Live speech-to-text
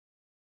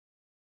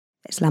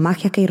Es la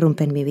magia que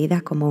irrumpe en mi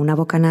vida como una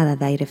bocanada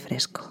de aire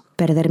fresco.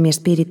 Perder mi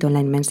espíritu en la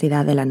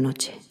inmensidad de la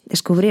noche.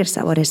 Descubrir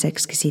sabores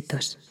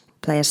exquisitos.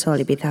 Playa Sol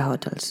Ibiza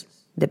Hotels.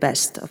 The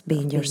best of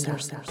being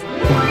yourself.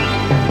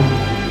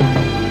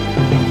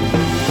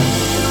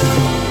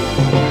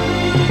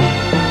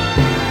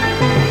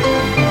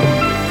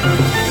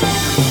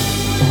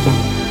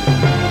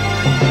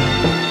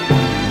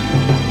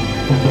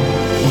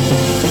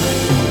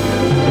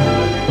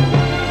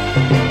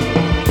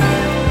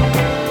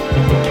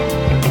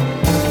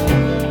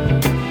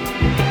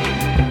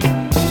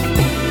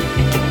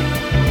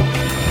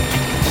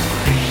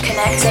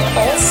 Connecting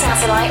all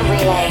satellite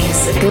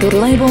relays.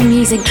 Global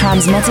music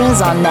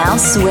transmitters are now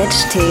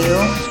switched to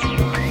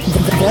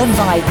the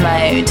Vibe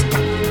Mode.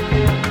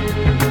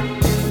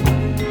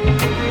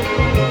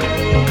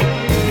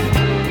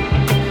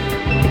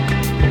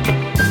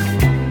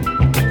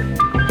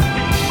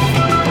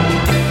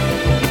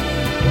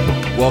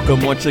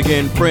 Welcome once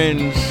again,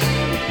 friends.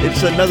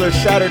 It's another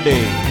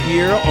Saturday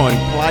here on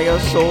Playa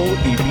Sol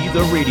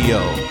Ibiza Radio.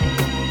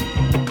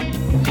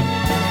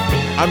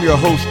 I'm your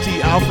host,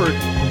 T. Alfred,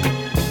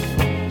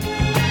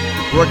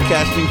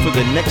 broadcasting for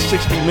the next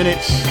 60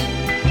 minutes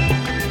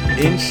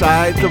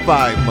inside the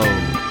Vibe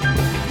Mode.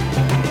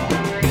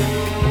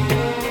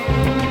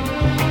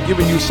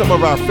 Giving you some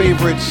of our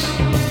favorites,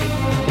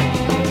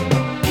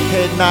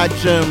 head nod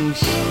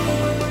gems,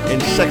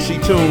 and sexy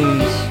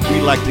tunes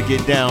we like to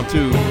get down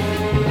to.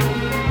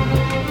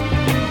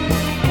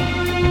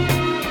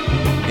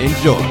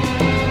 Enjoy.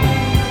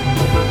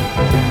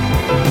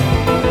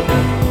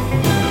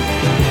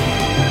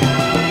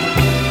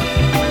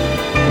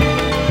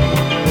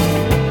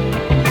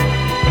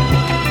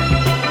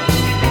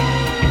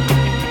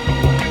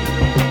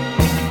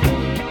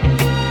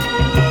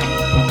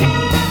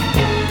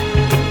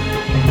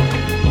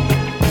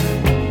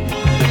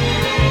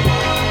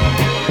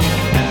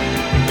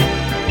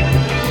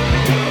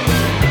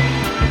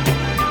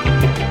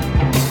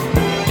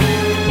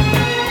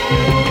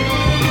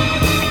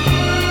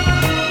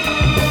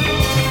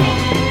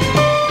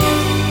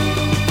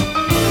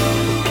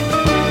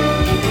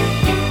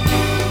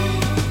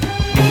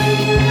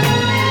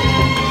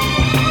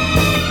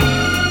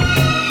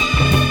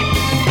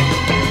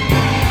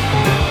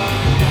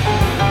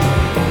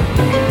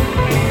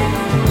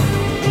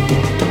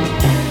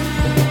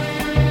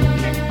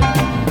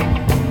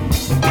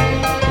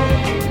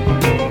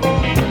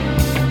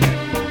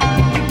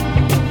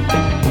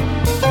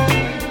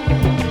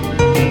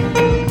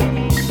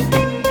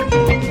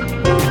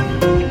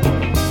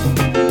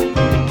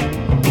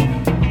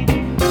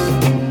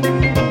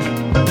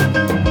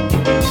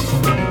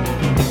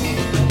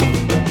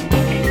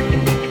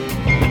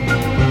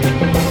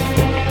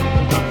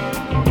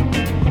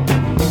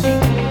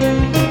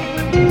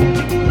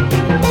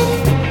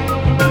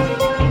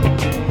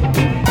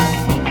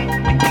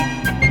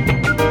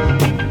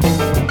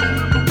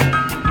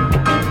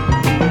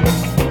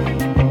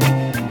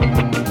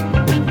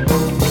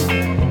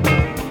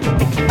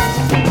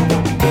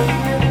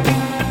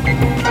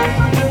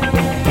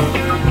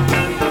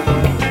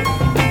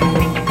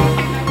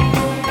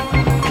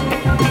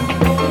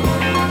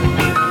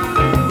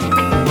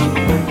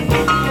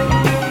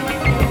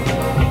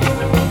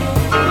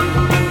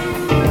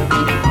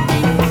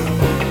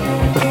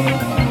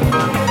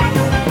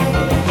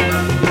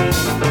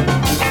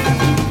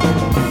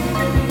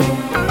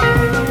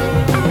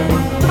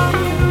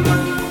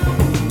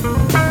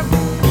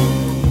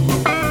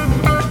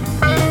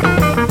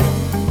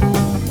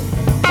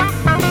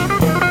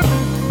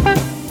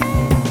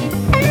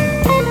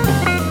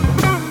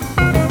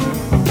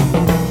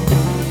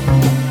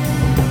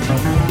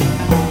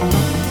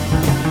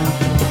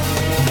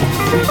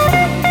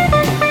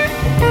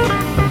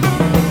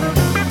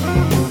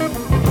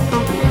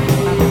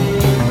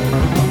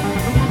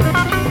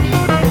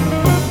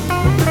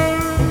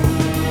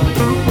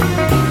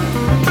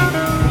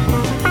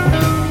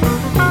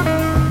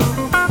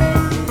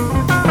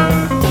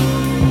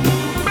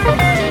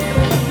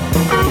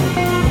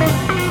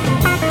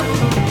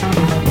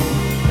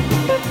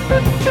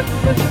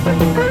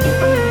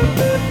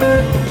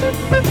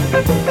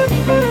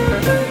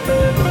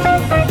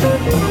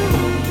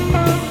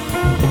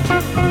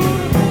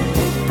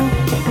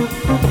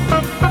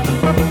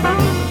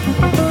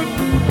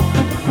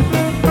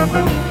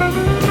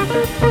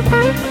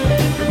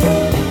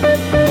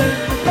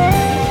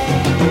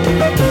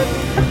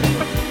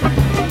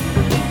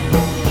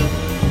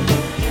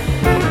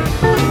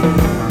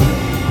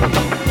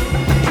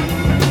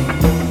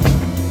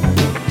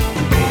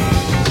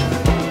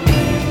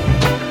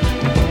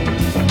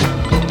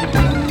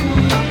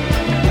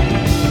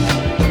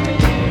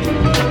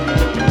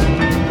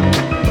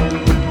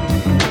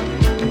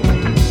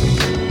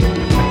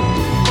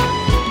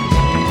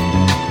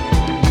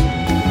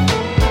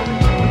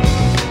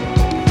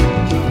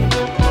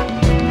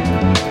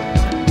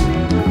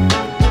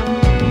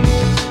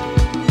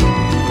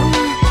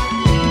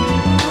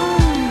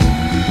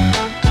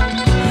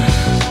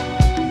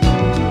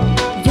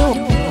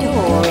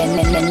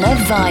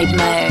 Vibe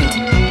Mode.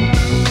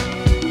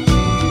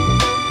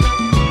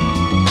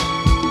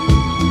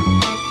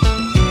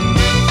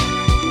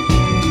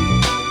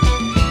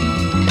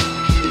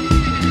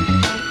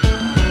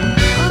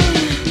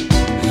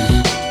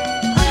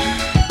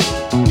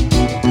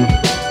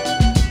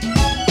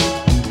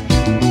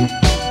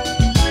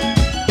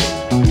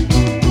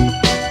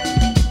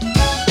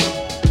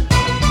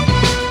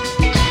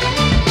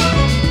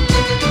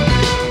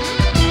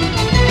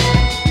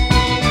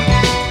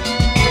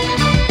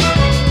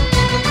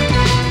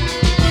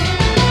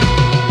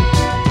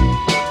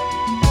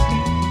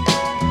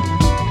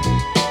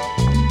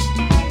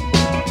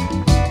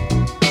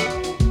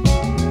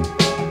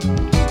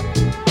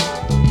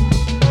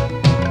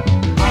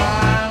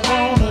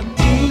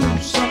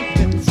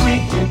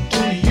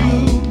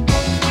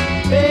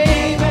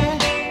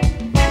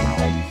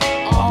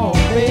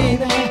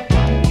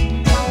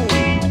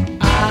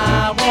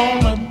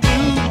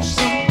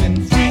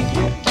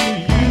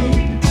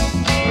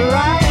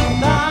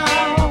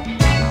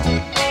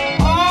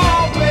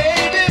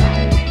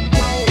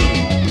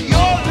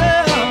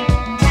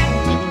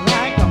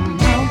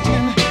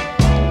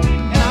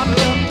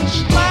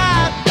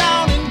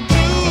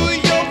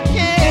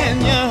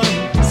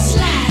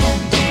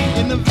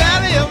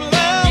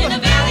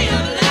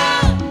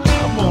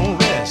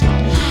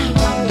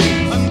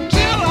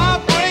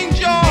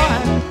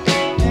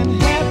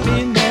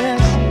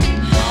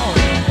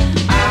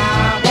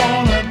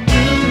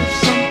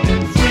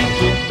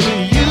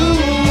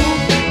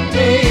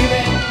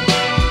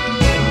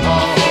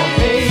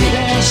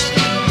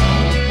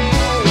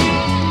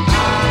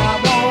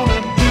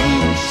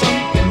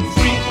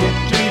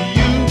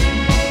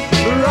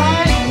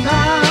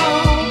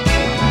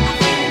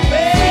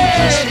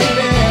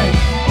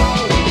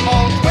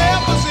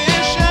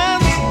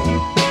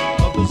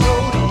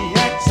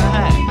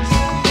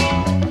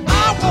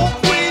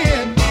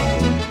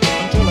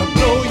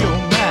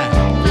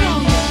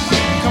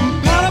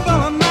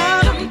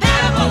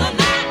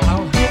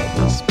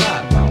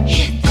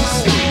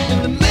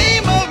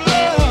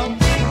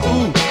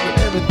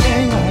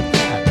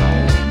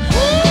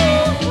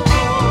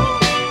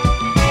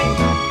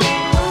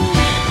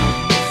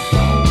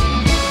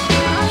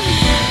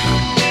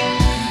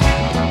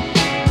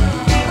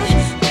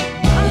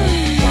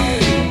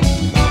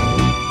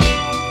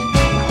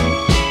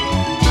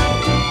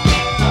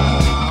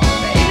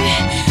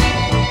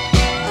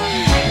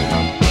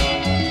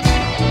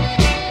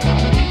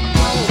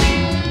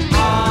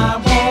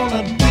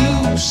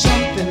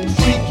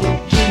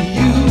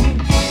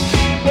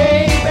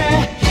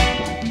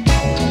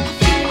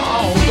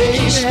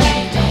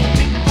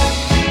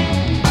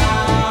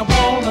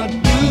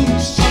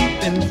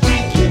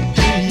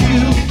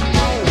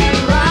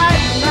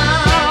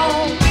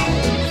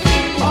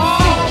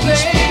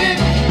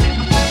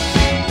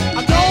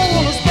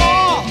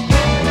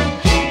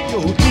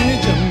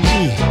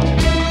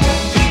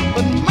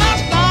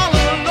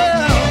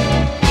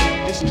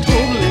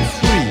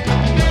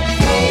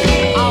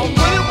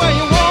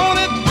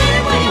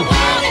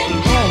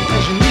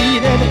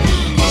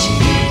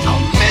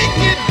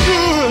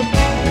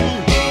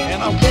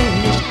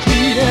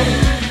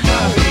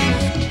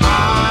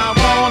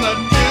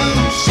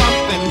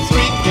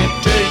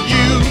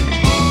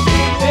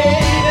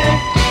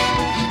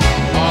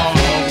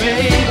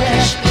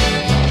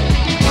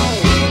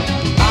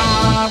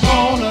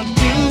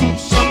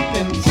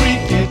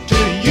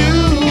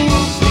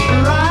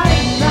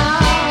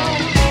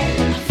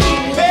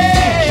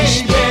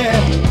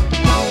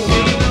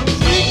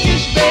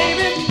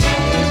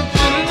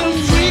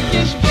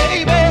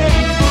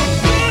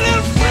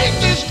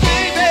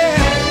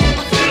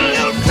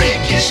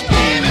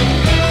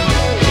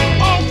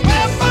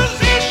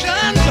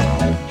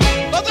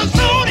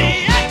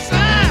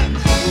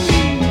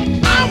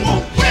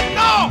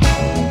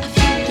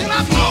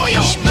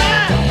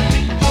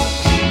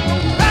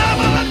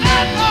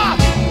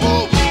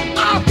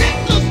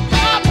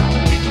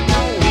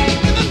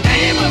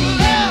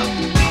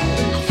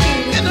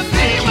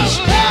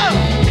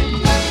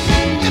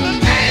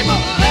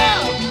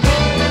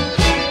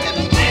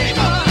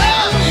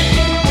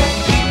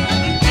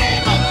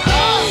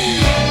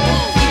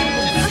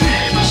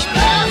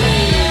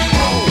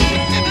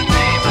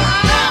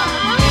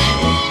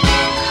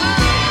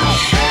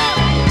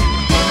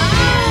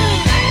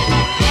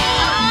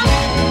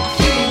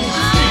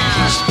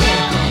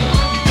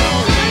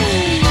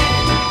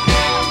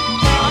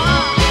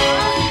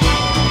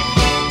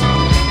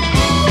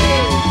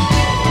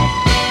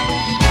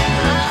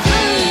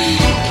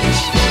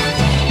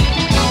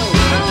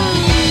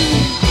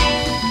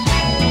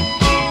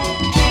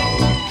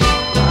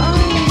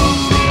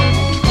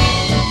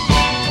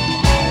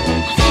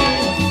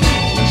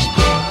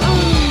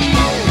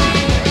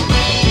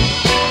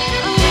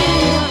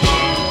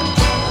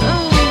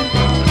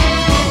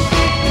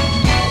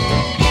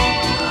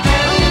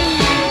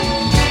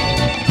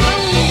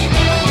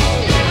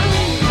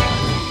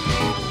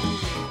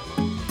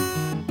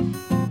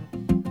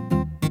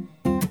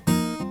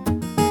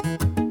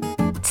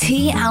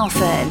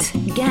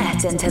 Halford.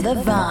 Get into the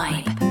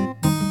vibe.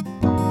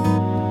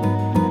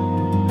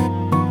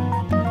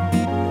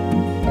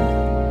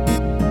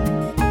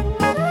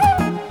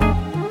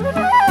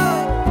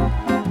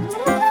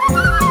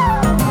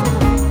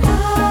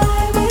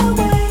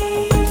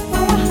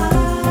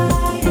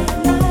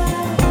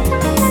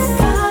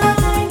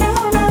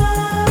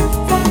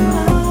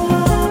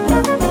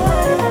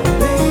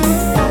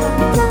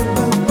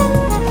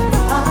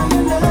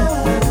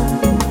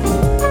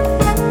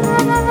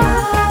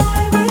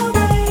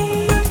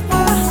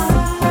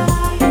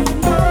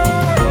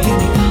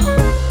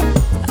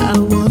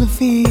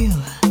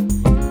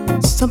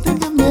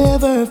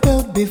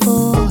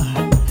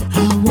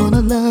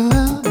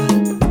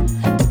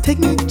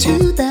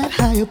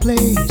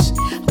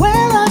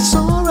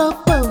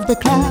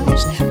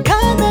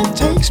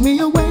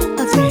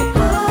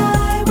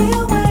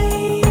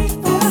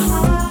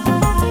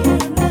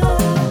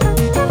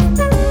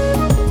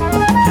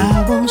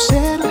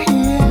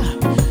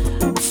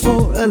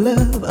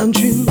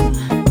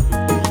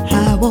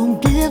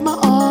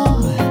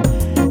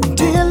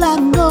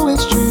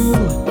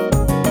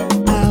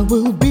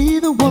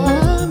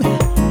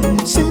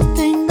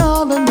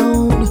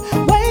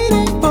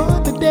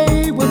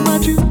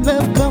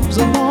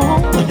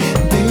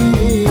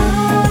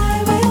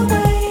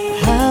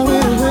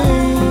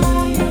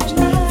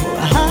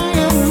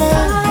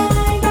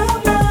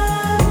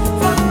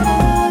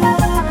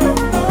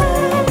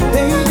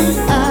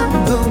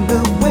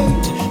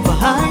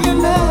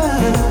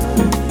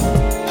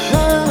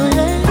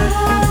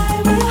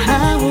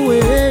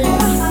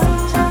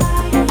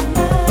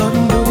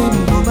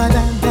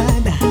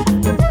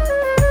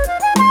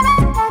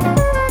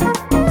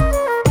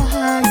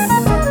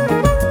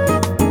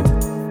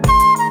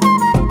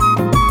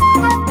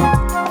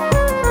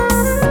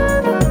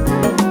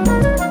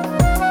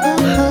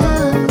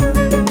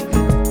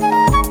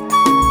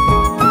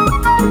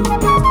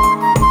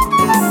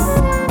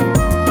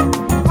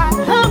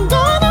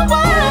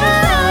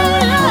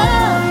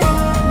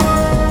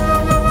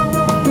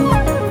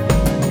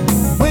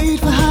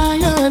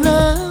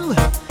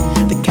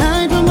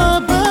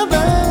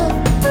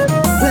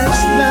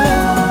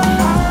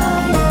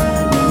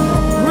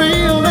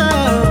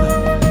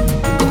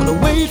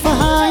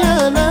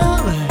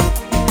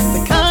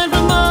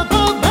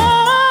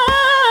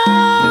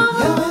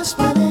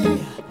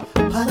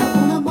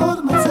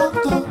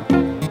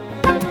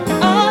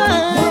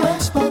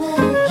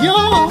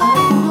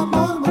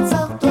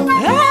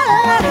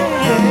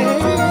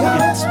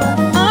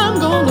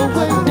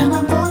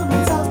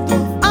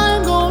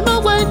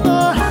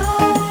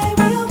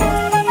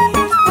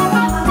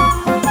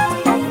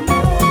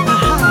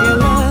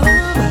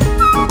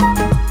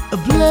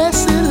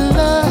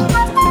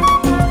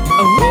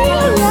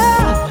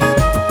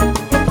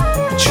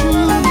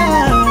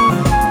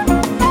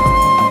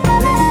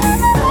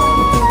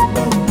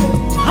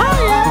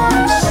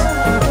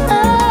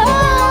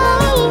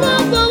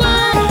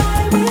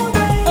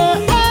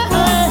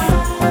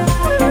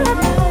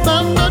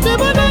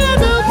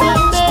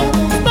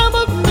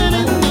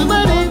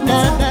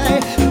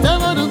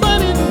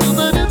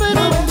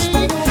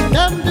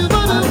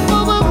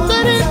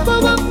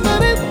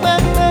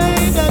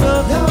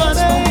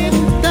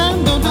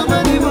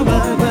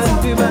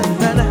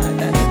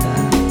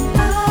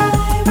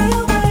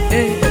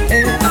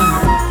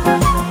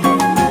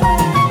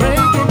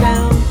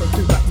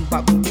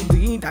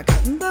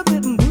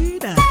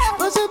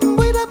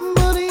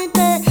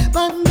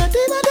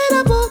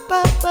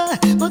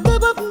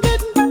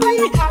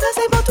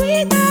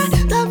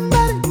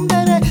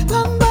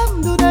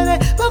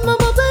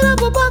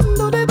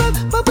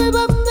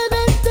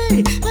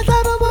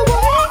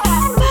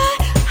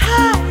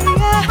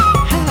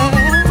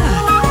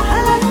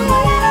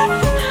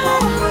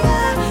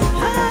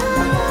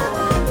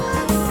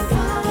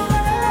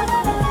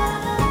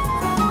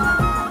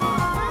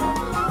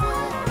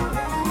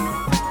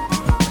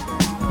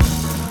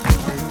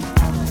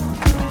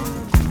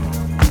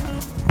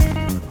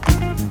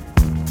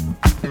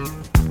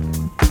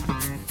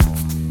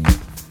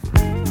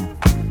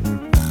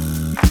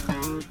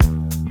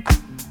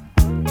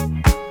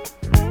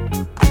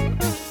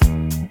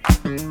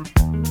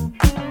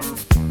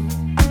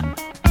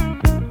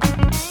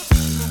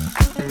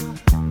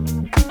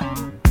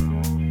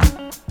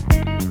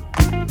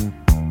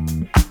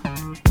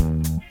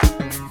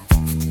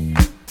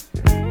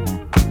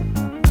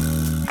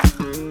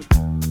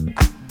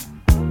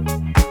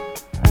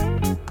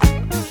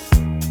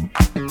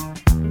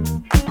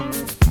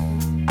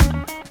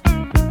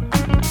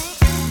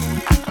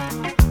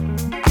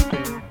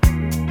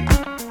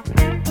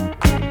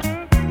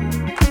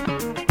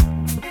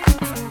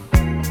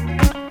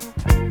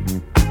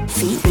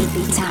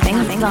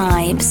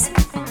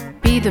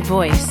 vibes. Be the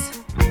voice,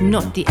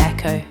 not the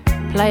echo.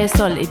 Playa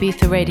Sol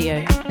Ibiza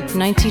Radio,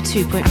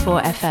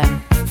 92.4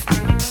 FM.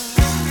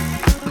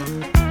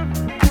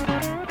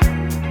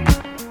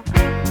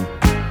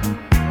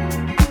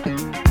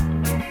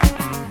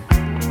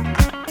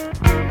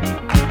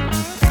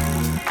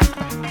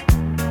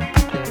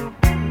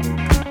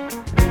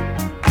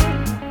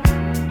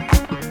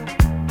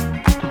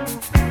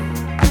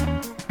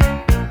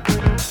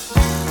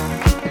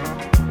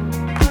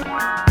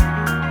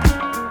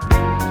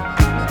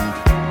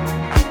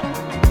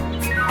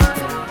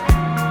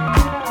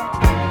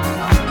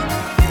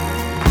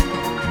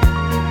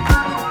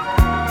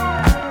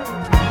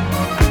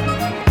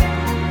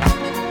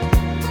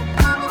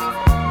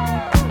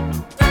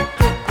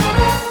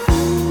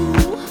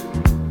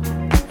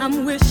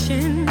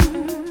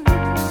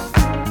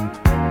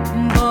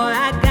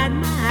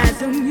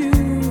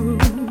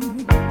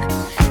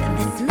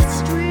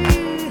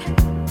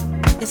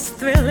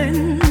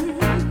 thrilling.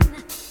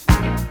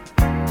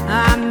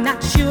 I'm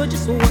not sure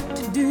just what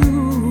to do.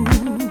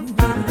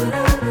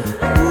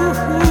 Ooh,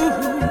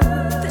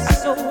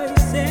 this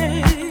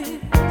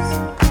oasis,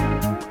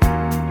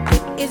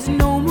 it is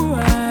no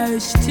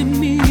mirage to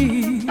me.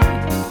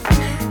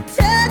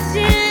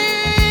 Touching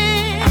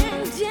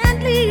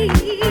gently,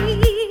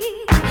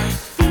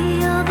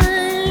 feel the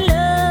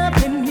love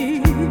in me.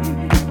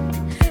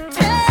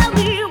 Tell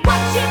me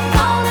what you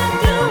gonna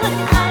do with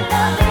my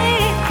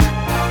loving.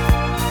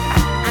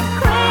 I'm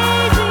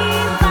crazy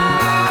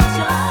about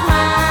your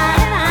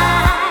smiling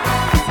eyes.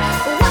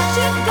 What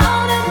you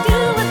gonna do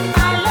with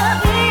my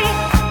loving?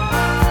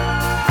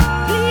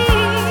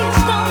 Please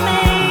don't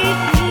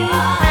make me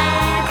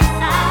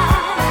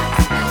fantasize.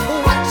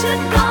 What you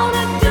gonna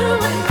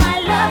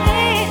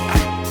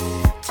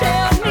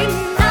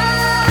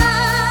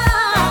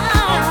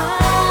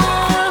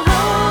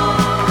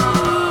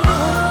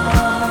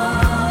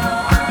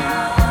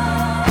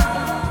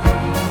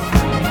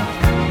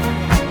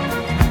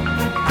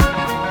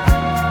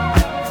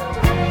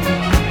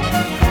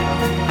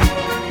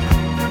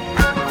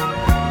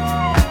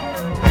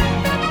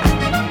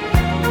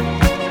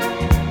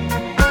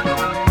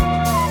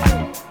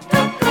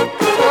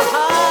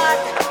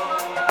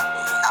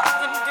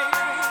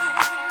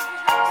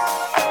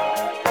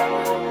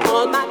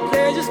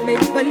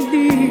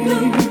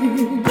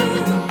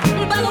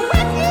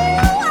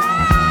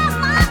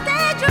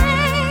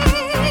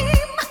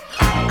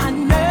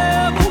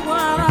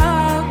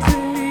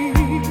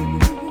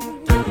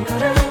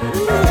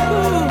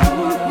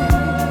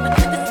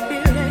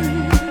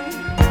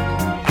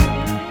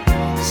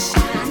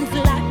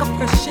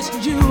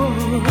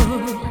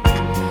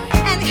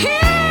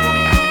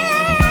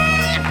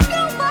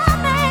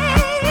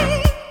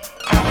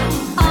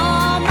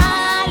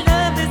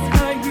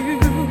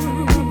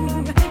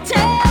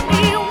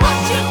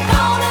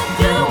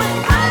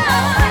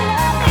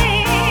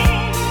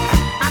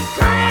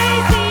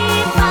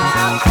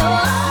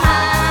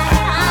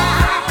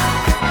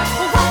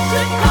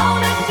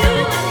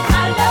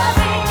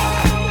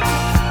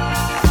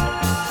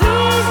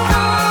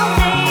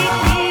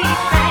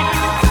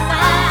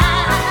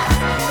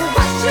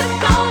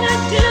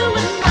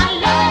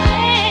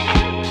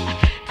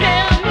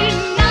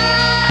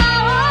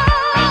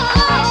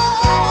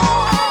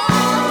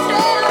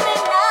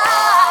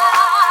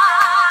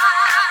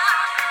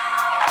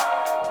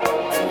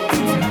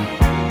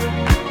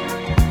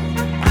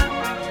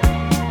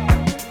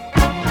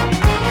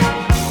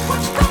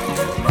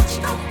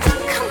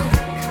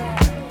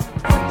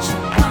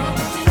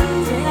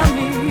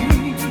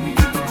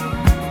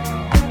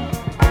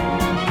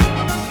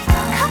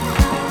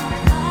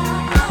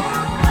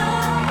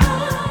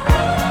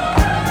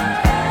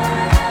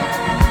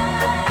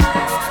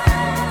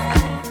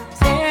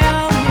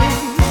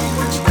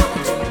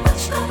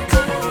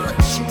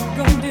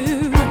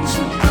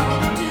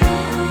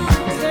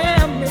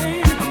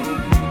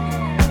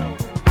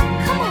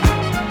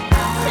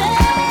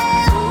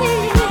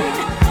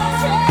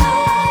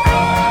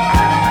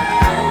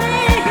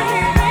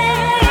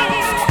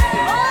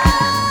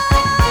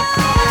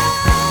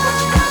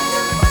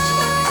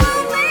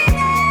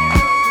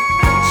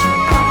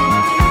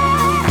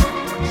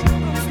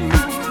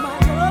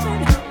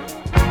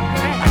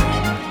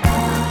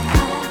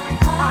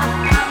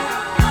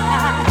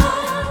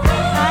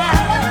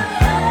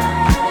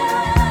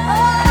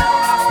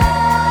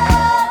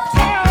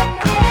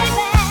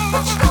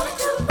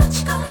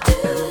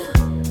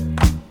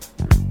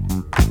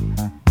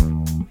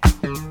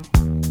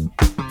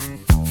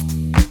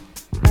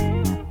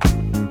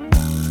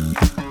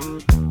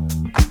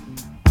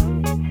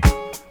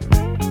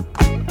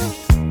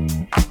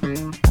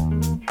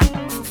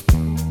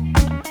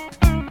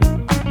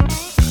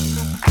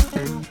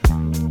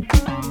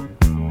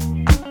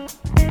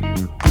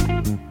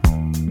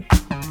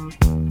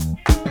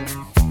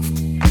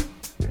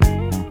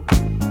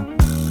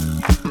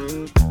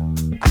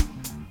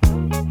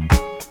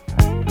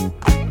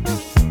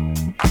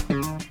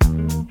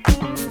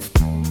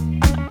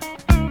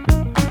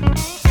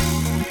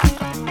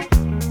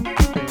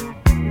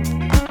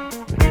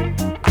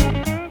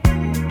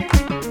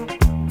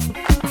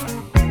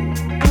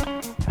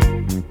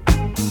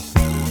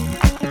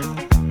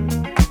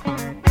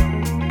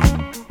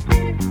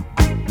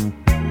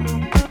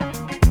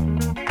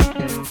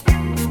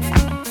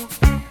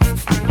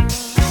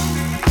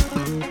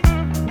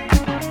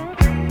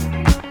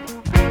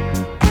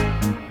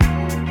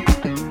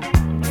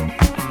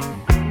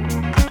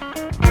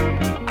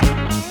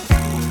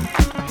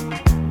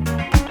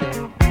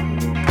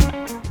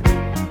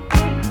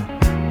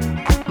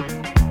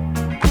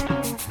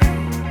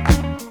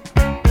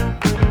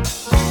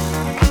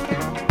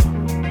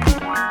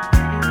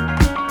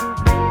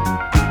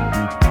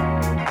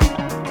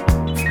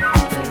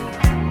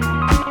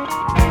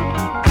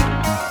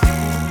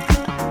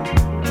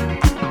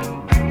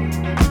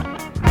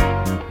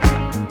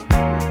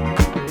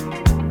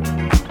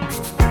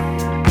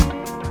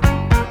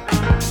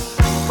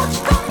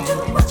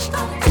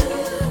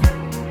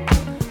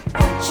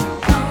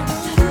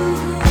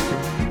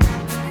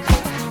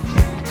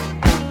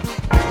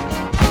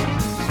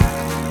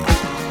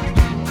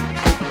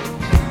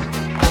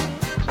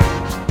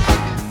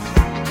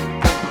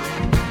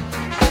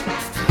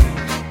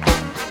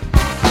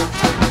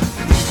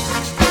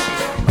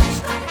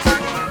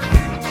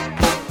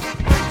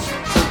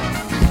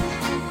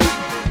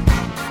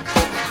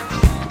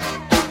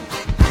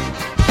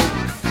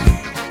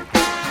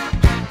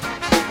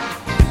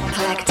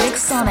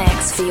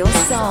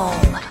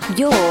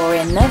You're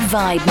in the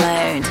vibe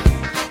mode.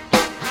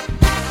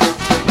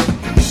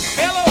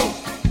 Hello,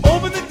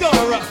 open the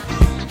door up.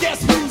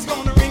 Guess who's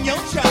gonna ring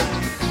your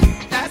chime?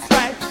 That's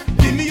right,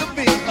 give me a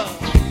big hug.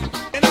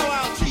 And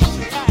I'll treat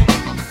you right.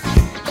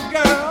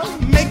 Girl,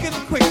 make it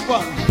a quick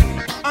one.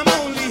 I'm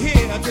only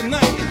here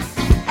tonight.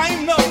 I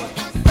ain't no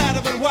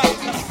fatter than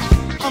white.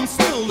 I'm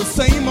still the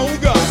same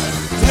old guy.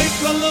 Take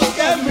a look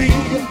at me.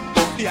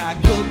 Yeah, I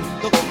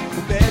couldn't look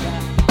better.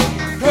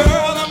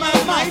 Girl, I'm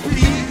at my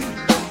plea.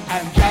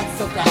 And that's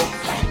a fact.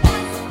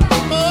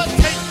 But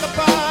take a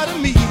part of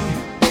me.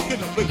 You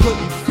know we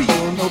couldn't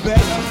feel no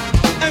better.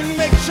 And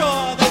make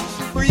sure that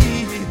you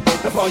breathe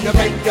before you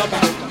break your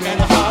back and get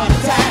a heart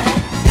attack.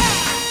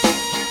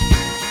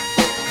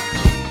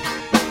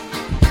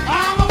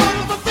 I'm a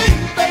wonderful thing,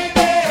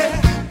 baby.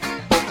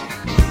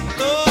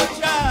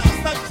 Such a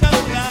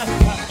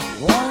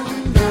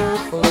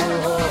wonderful.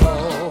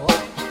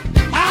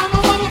 I'm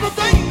a wonderful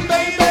thing,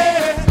 baby.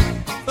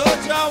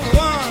 Such a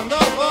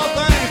wonderful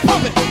thing.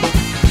 Pump it.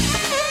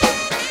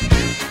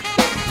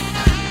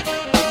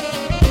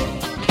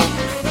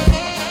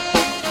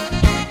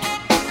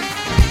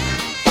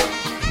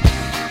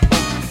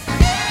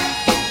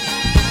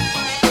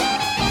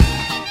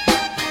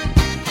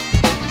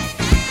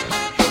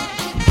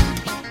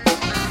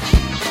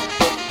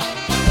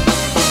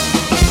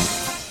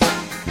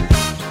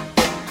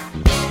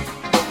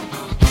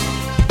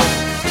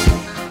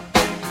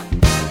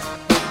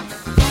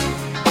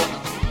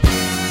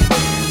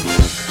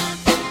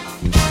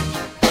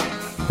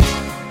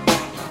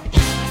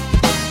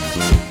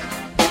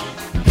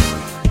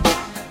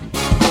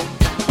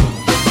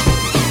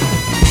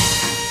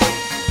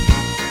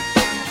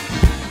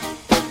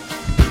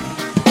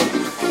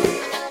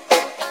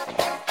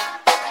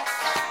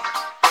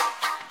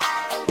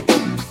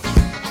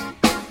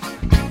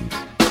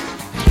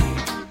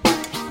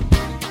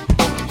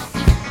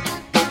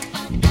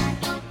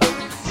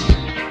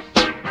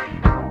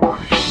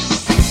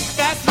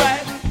 That's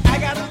right, I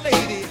got a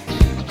lady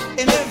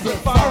in every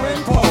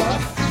foreign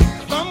port.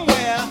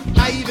 Somewhere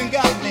I even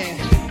got me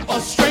a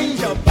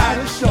stranger by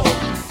the shore.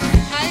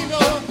 I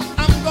know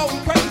I'm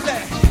going crazy.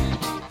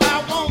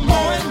 I want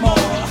more and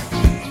more.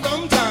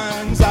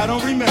 Sometimes I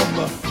don't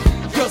remember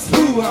just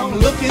who I'm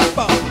looking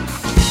for.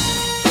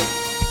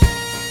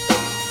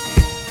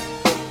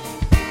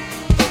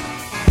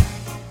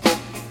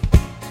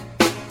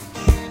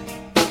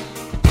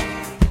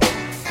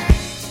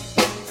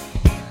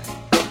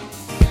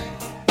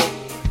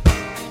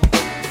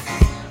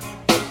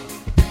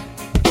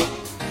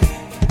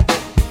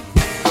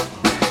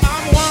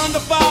 I'm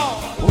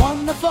wonderful,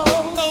 wonderful,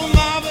 so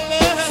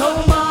marvelous, so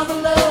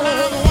marvelous.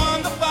 I'm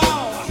wonderful,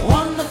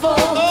 wonderful,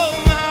 so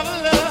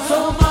marvelous, so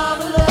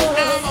marvelous.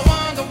 I'm a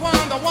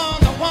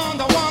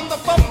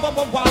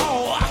wonderful, wow.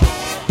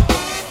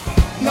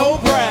 No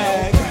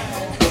brag,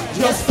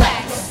 just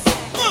facts.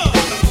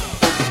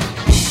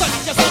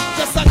 Such a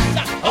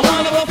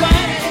wonderful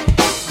thing.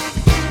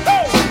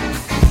 Woo!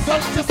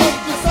 Such a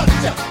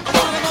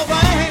wonderful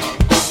thing.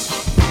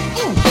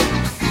 Ooh.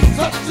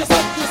 Such a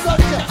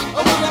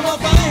wonderful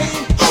thing.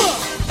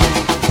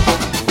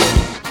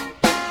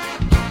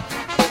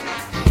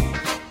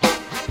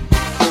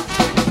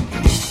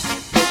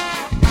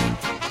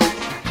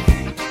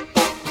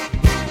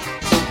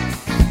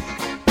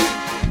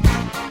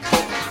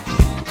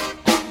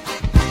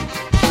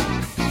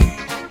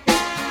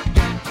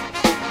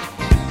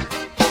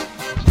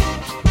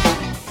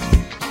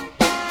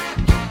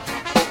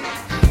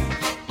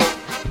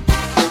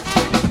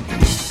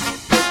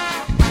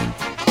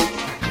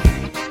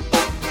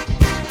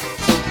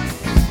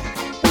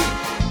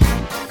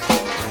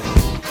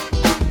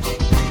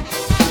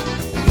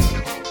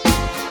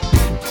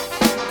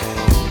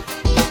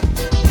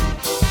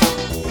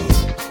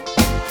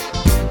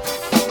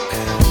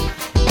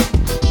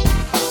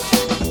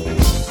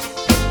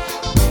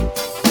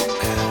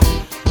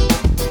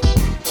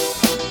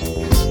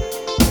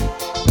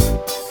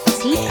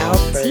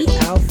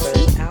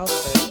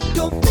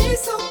 Don't be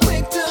so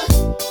quick to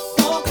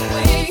walk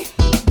away.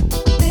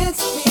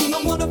 It's me. I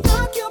wanna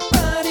rock your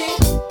body.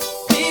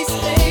 Please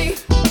stay.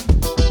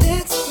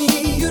 It's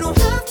me. You don't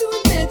have to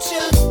admit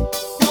you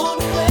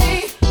want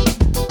away.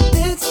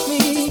 It's me.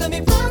 Just let me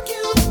rock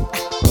you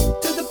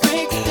to the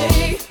break of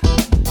day.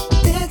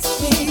 It's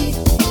me.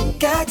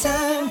 Got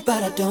time,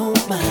 but I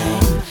don't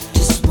mind.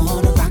 Just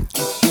wanna rock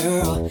you,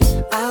 girl.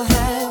 I'll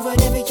have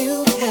whatever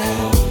you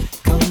have.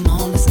 Come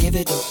on, let's give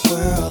it a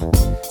whirl.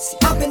 See,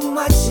 I've been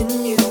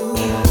watching you,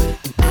 and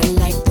I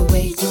like the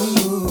way you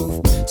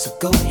move. So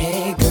go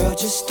ahead, girl,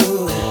 just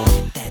do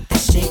that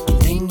shaking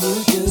thing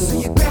you do. So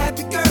you grab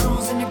your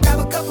girls and you grab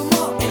a couple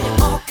more, and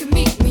you all can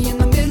meet me in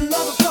the middle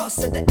of a floor.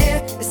 So the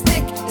air is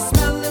thick, it's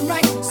smelling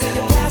right. So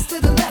you pass to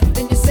the left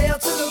and you sail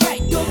to the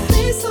right. Don't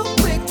be so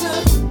quick to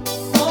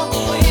walk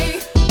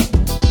away.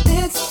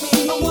 It's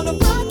me. I wanna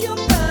rock your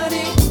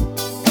body.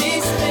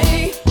 Please stay.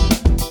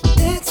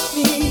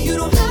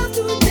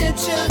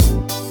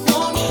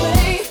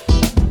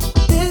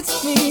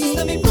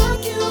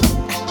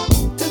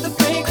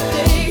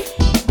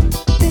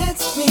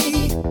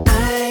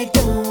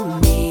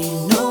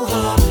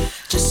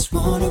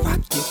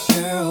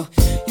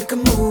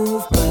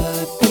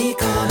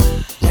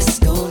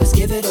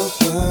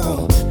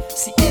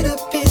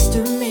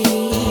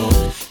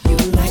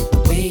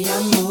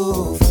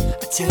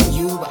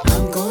 you what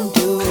I'm gonna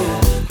do.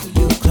 Pull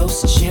you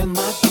close and share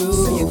my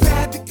groove. So you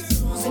grab your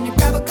girls and you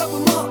grab a couple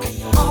more.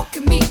 All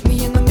can meet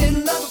me in the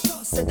middle of the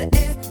floor. So the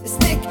air is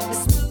thick,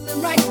 it's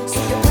feeling right. So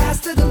you pass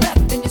to the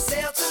left and you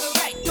sail to the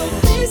right.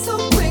 Don't be so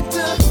quick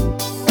to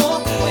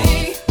walk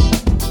away.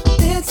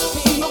 It's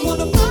me, I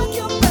wanna rock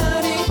your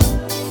body.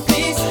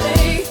 Please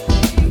stay.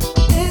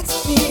 It's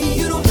me,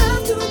 you don't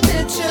have to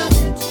admit you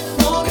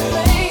walk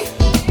away.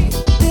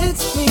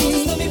 It's me,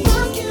 just let me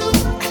rock you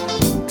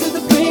to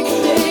the break of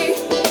day.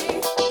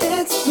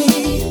 It's me.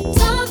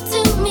 Talk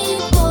to me,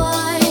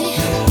 boy.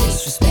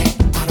 Disrespect,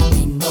 I don't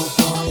mean no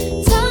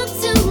harm. Talk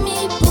to me,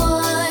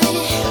 boy.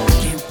 I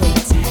can't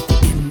wait to have you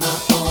in my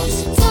arms.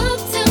 Talk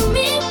to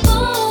me,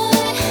 boy.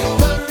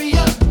 Hurry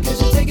up, cause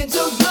you're taking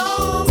too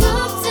long.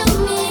 Talk to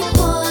me,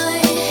 boy.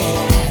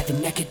 I have you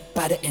naked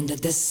by the end of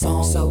this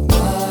song. So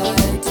what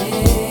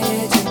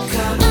did you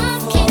come I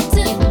came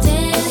to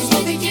dance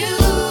with you.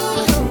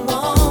 Come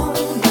on,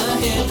 I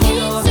hear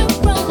Came to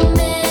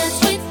romance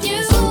with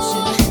you.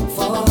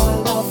 for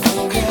love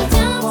And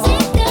don't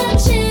take a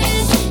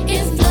chance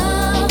if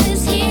love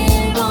is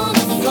here on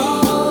the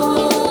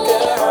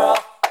floor.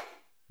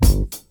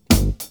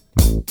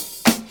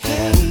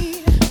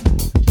 Hey,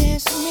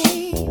 it's me.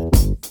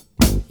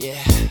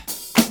 Yeah.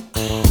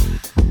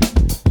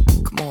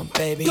 Come on,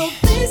 baby.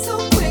 Don't be so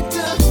quick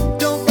to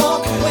don't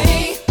walk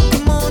away.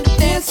 Come on,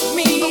 dance with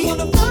me. I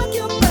wanna rock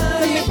your body.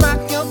 Let me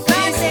rock your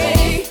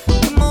body.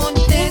 Come on,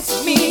 dance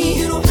with me.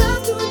 You don't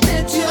have to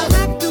admit you.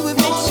 Have to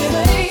admit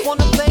you.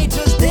 Wanna play?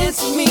 Just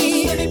dance with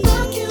me. Let me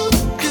rock you.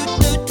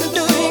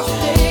 Do.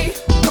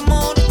 Come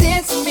on,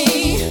 dance with me.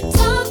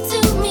 Talk to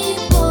me,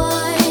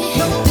 boy.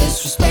 No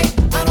disrespect,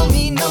 I don't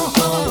mean no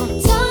harm.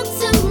 Talk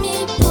to me,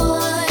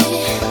 boy.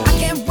 I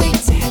can't wait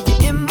to have you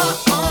in my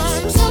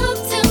arms. Talk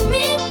to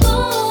me,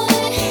 boy.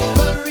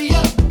 Hurry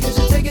up, cause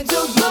you're taking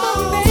too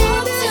long.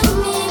 Talk to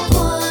me,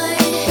 boy.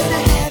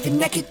 Better have you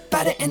naked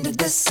by the end of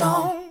this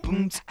song.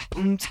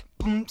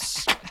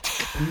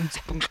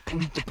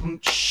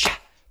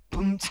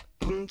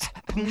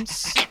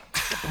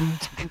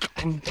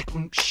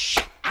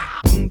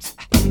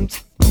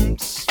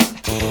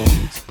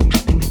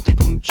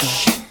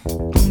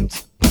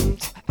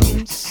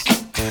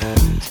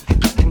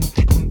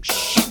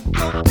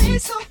 Don't be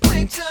so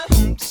quick to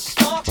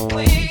walk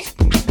away.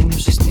 I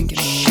was just thinking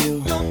of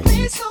you. Don't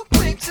be so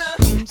quick to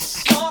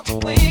walk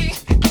away.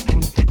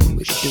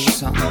 We could do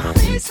something. Don't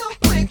be so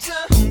quick to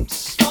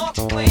walk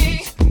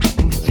away. I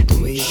like the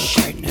way you look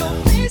right now.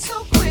 Don't be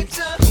so quick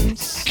to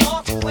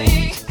walk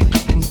away.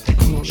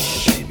 Come over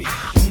here, baby.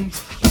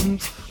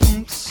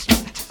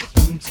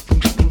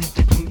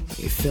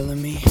 You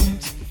feeling me?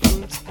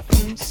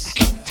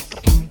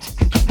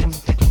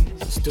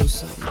 Let's do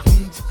something.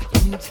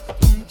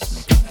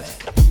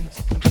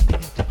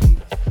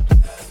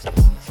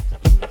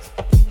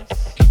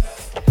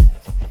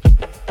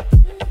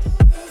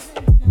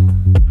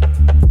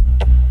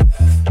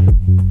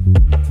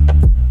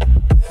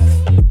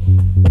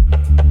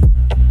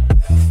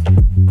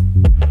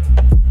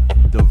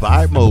 The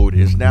Vibe Mode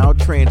is now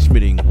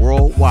transmitting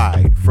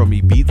worldwide from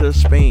Ibiza,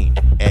 Spain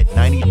at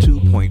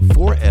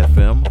 92.4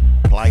 FM,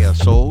 Playa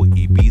Sol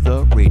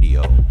Ibiza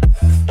Radio.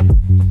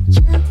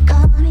 You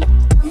call me,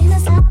 tell me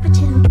that's up with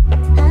you,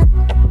 huh?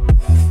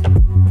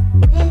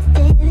 We're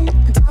living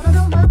on top of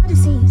the world, it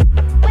seems.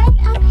 Way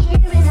up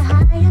here in a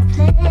higher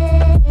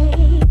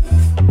place.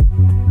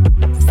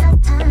 It's that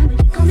time when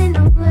you're coming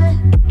over.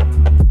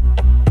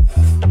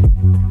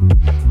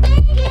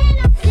 Thinking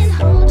I can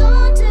hold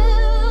on to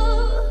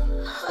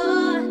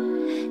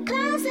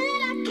clouds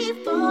that I keep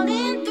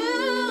falling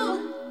through.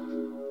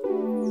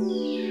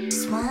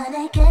 Just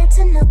wanna get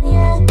to know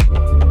ya.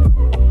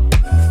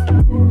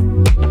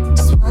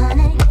 Just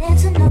wanna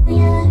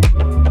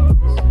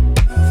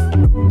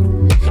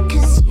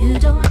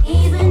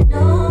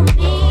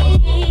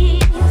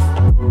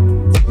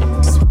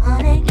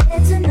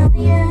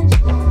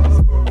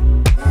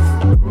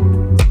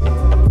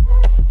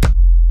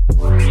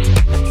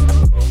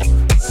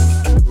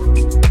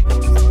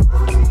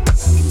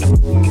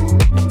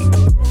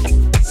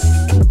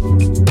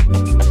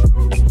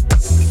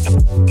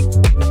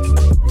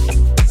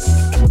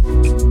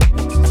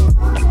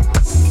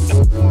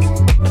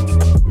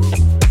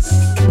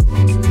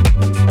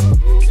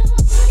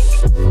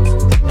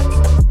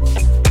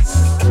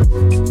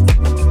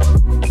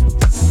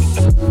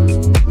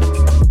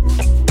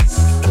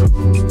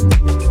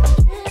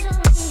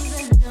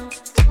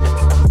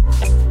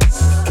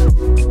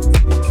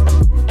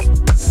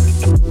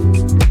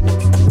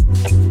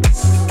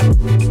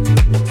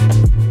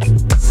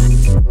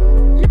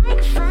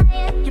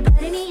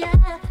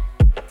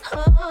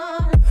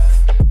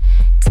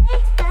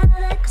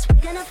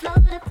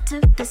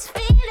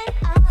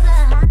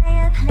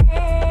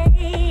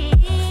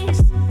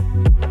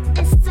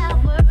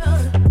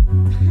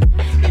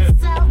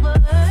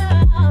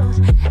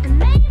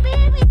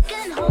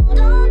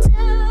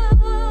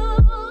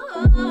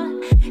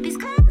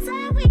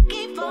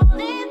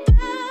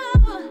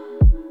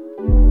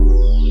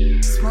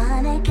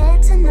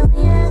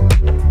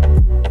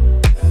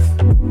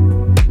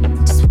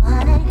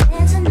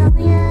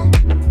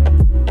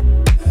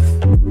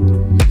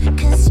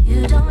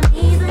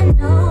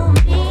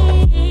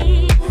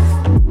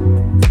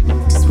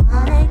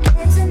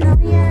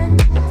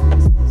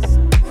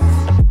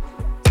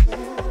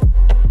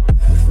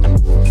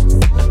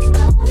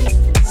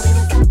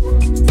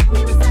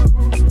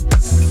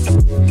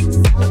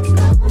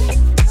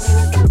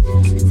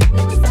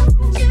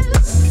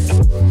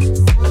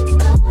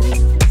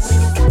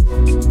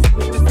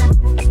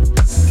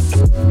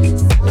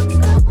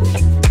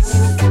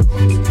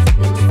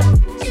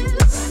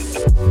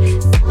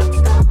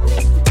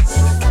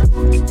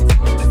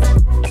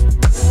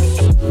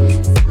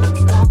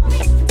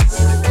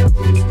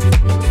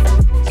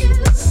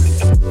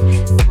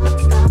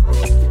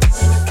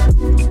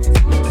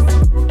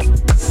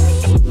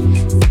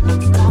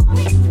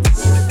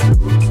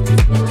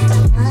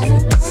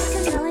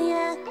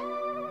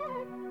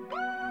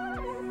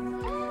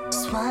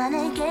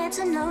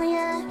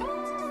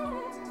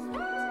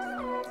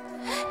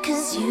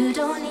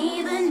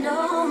even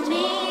know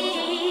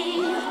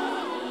me.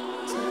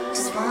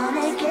 Just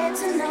wanna get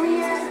to know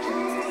you.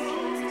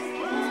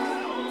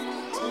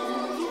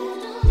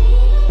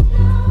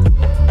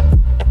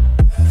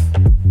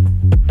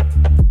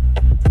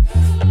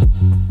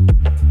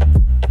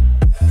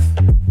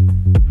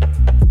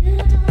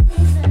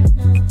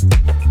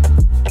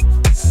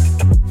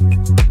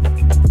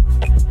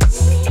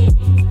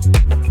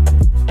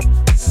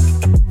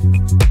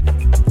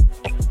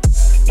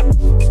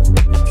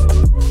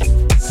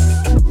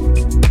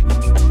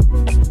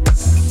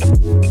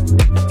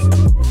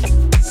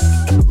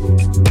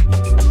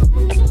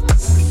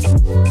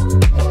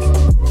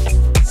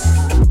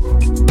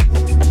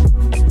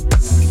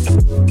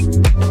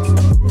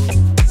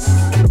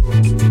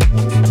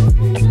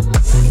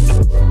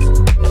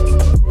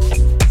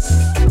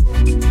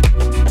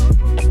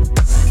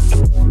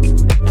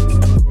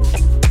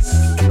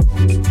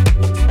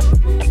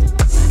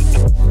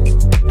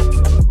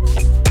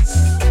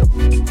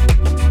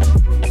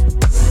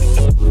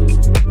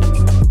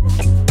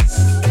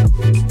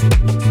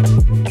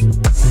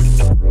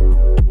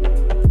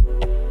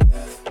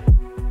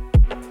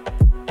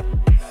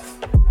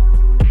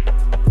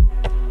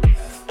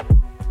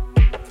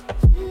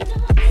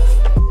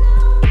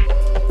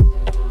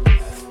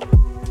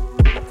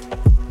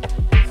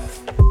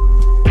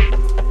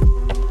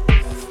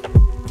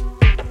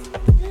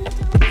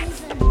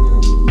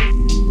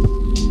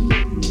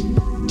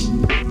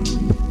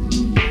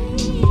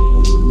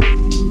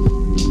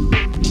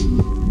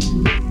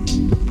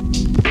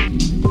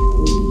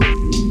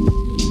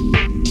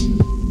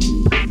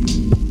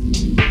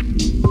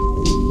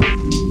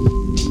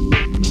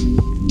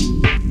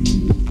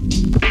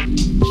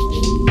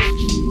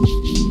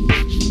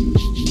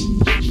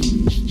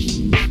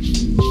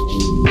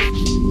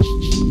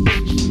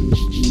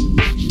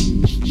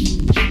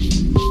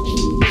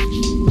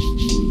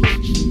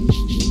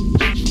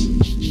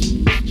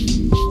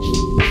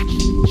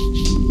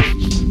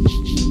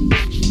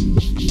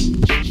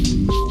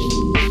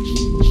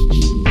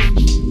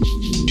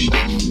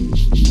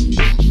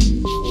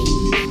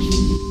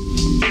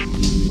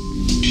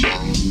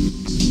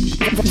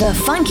 The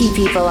funky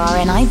people are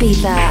in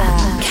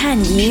Ibiza.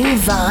 Can you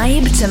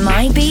vibe to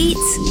my beat?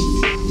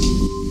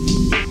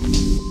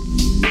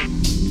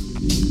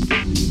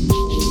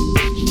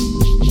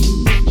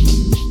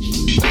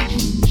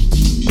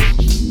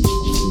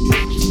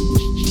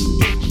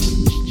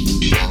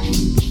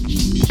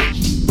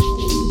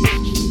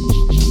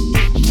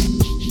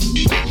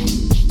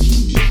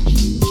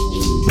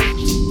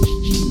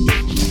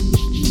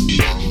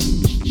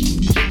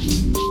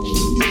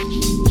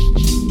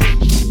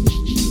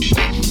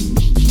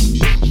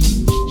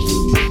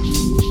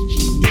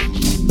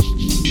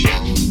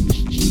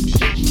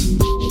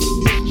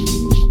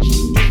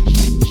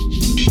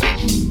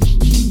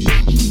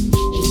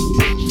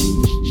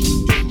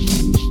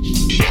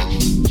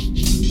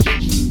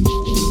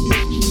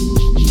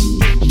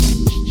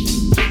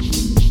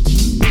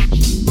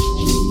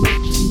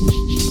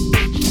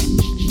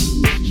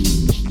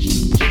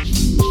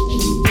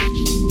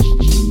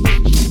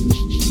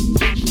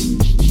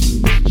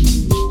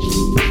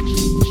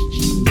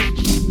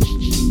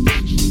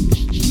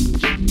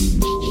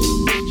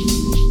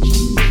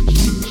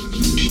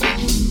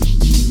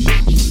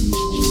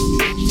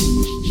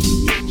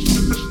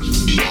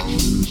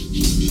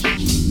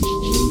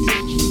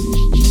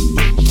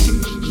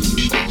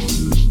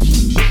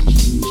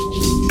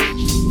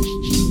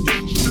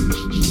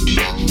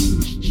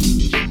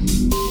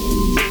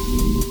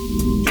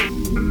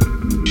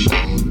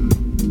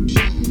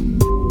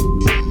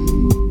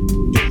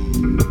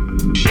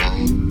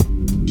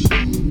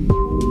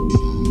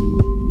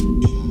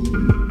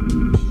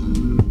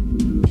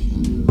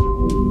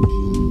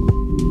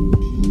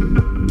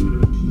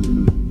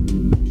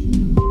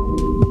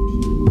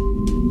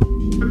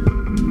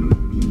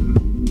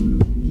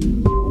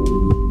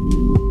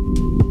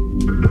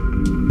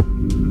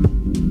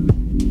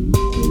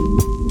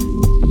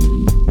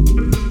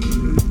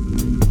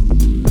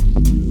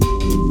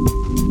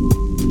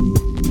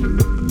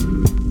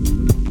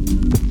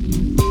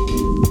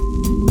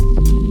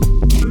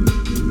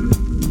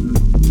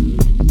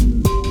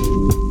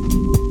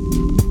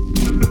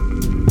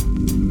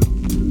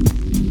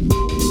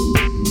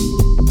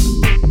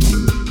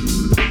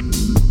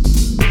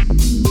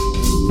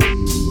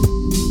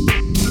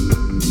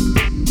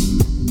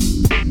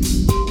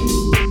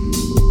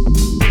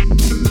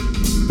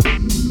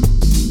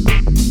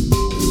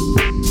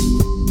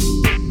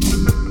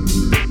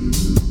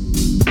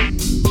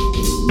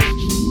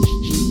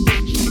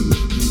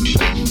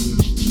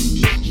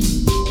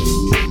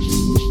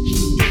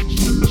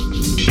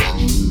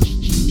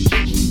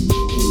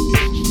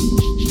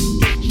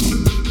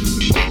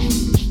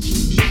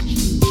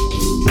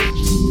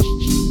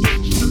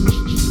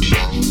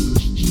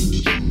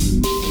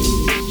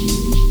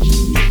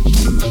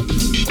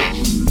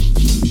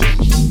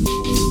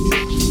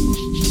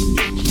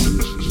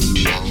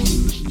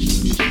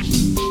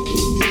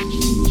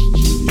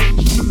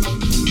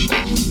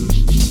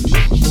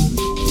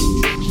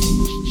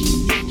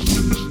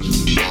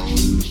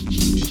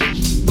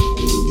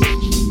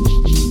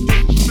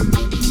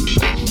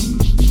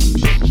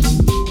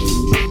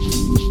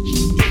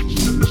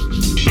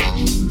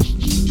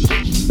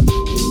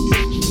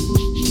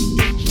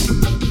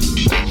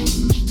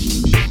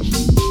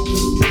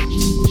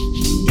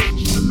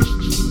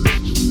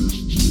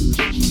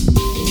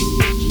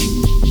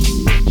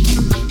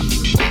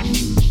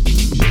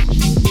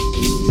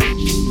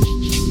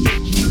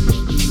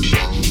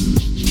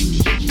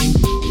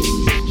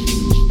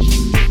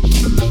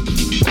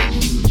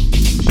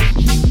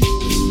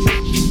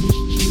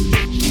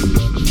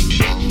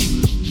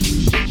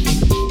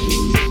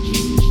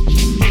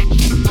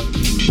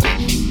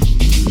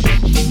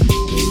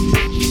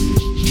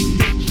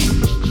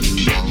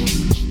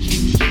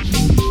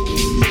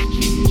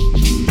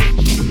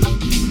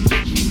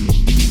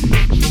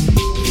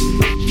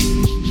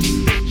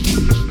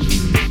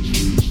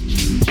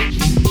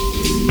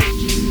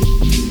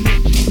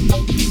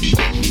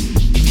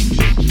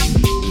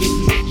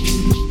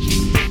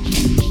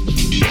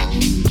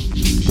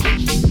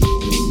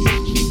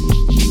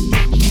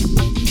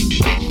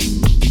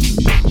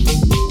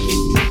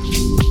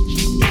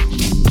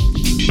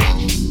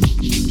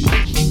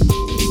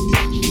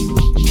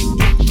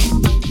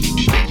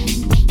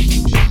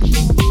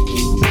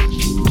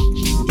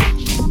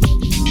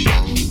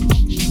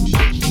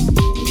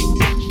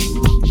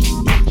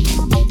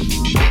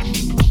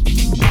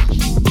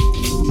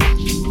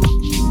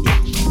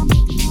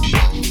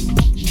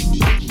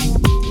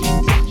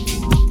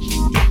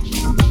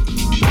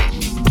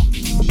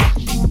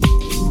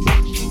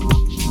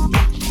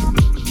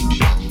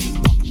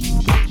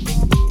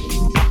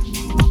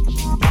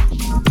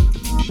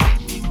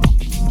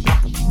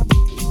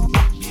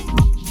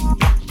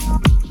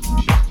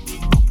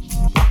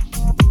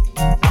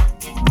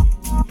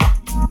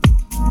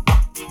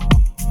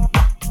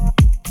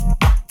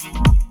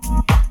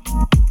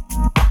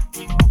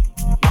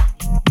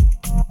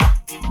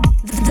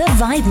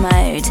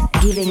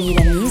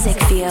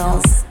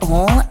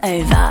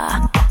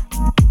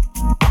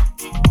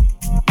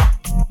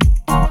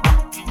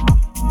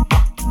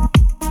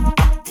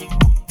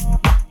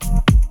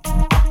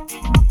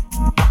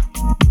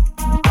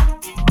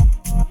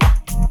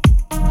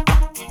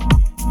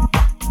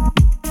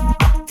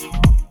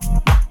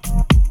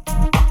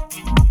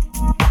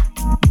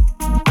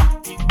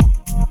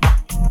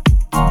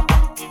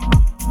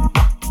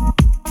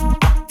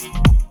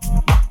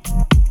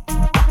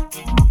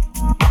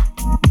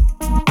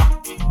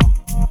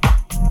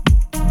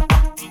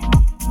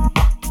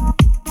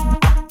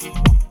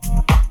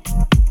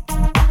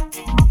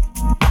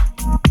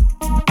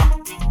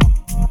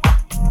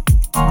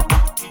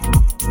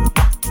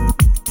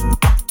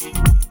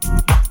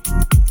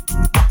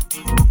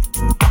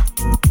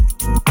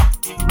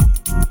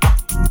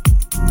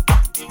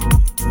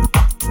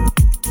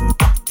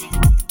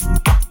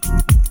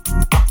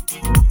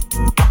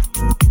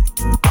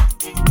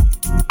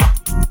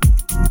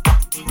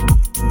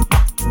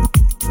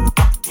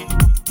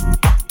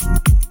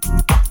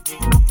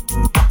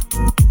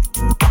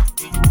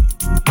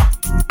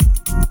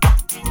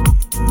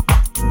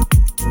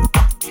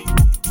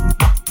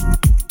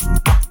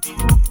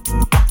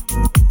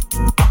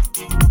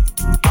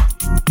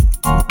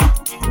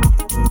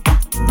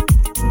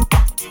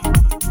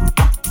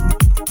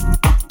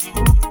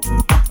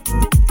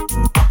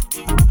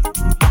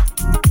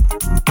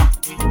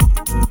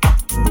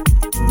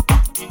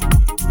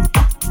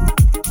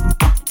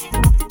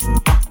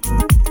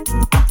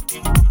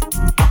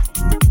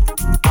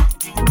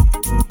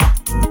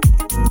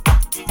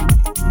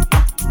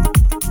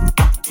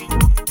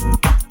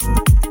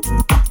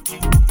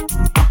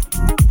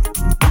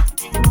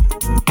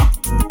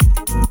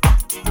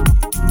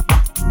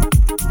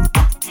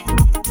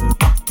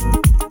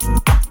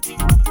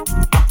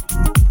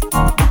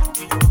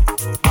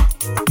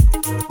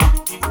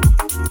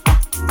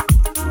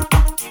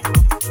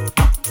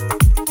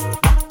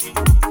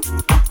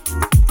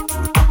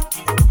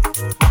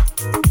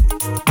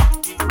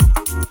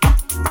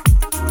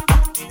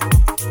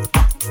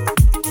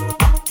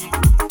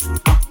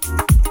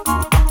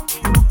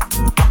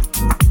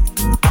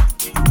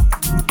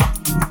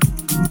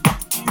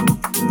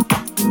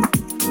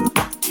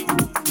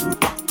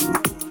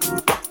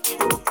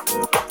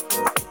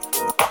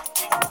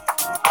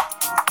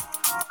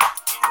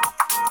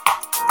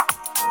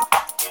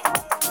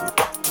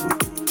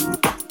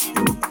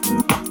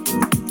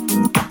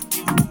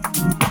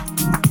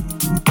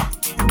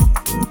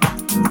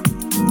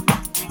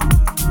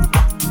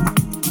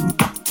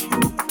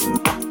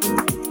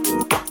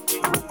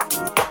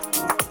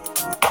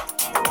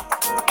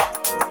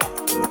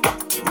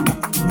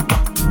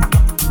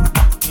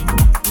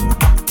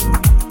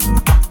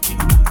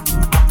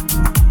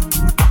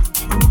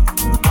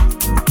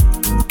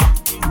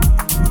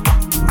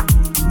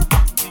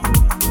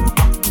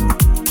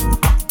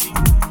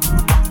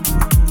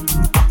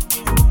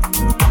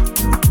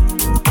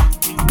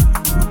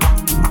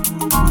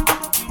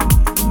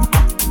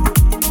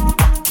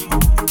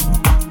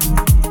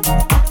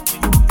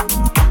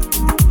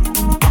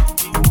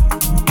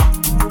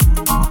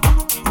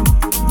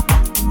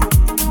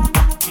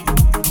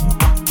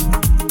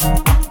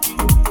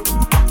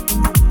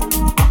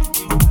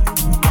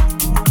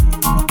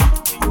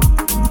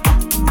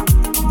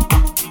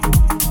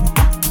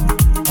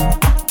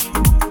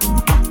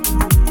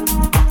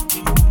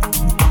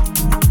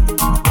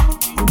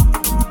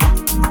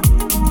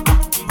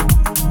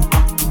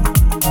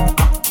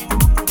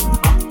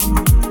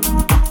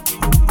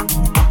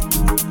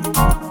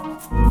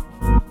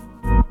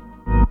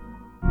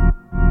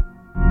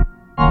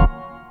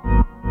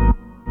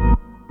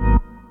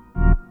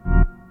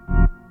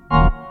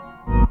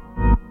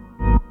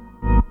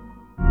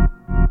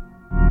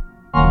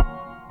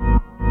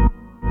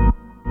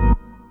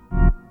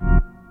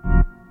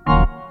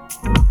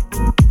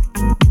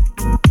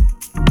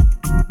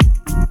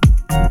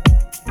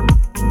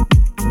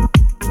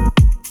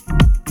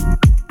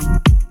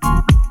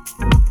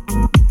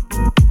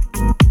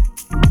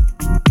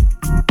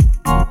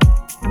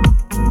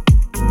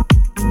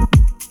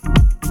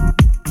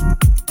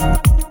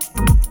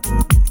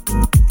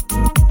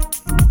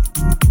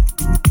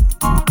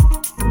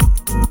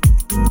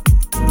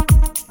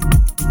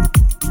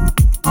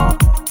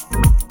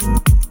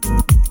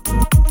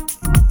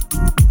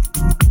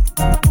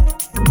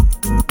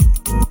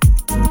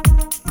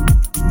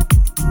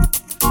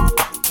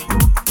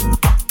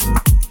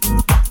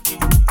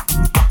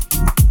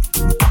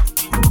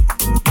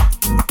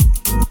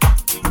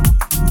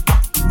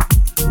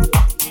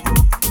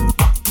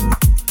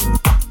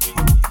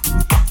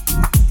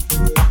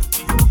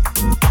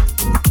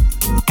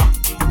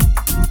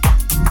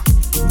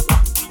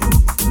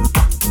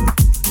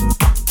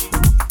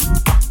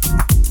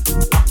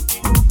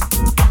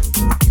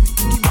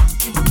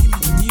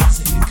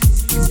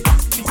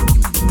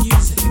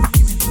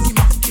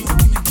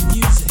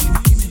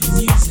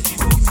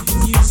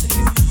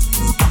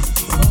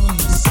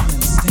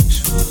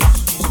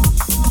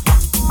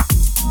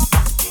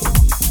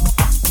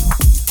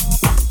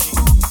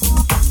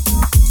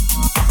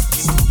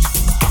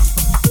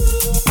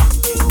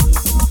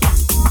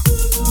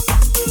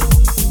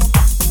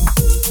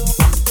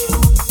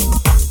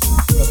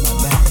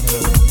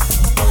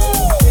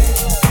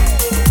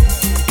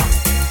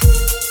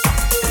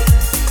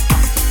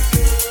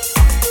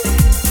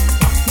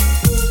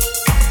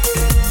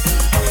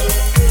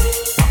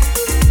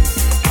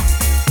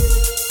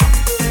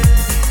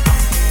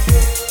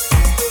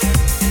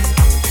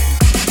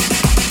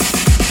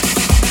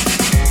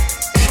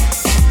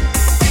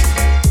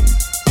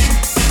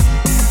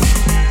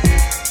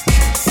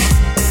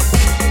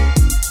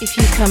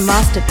 can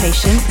master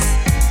patience,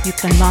 you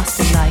can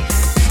master life.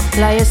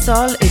 Playa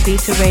Sol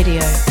Ibiza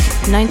Radio,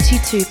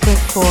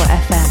 92.4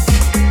 FM.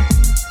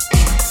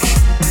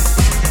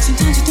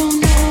 Sometimes you don't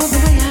know the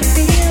way I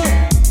feel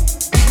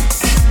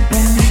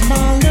when I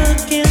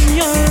look in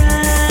your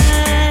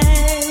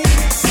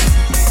eyes.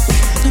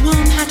 No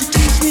one had to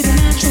teach me the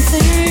natural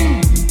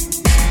thing,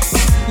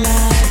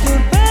 like a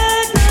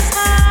bird knows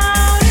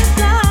how to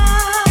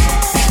fly.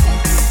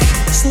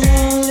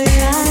 Slowly I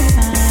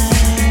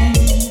find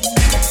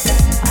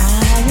I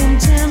am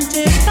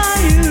tempted by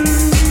you.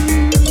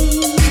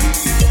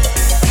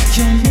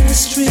 Your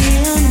mystery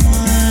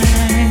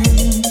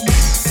unwinds,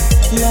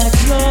 like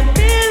your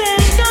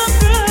feeling come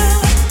through.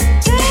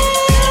 Tell me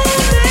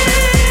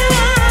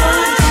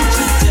why don't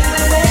you do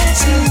it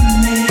to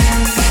me?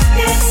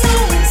 It's so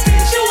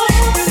instinctual.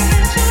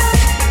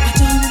 Why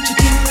don't you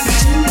do it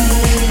to me?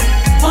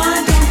 Why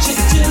don't you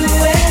do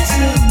it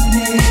to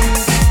me?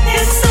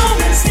 It's so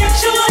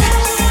instinctual.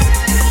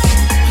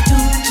 Why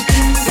don't you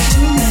do it to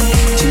me?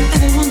 Do you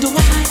ever wonder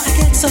why I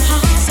get so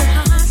high, so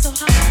high, so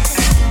high?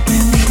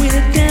 When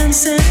we're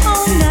dancing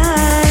all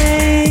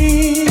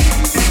night,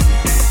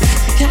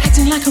 you're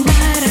acting like a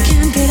ride I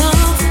can't get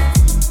off,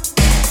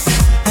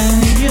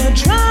 and you're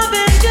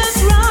driving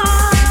just right.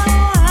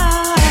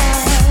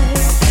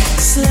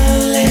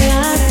 Slowly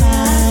I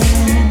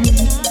find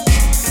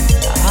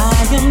I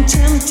am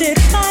tempted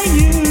by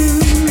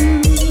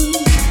you.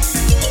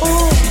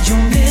 Oh,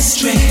 your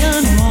mystery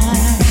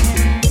unwinds,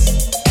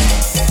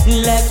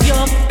 let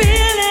your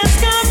feelings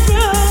come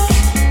through.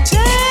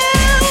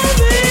 Tell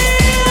me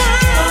why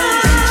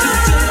don't you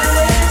do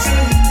it to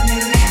me?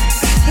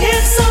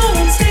 It's so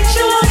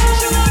instinctual.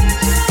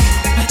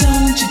 Why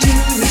don't you do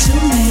it to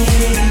me?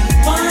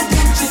 Why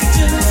don't you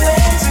do it to me?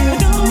 Why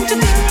don't you do it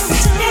to me?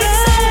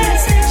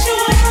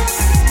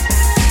 It's so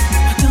instinctual.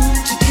 Why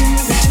don't you do it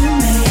to me?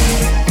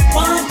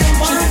 Why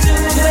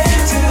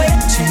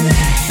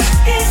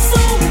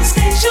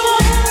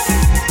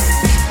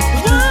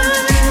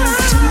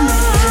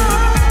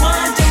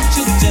don't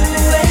you do it to me?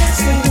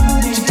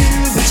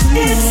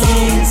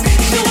 It's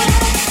so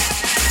instinctual.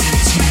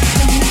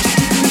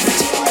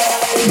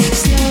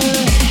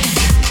 Why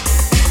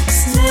don't you do it to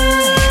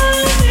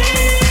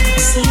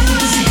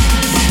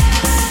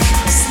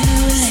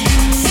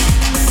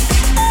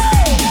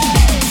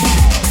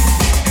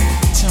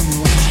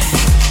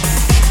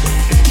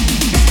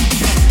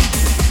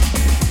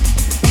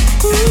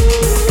Why don't you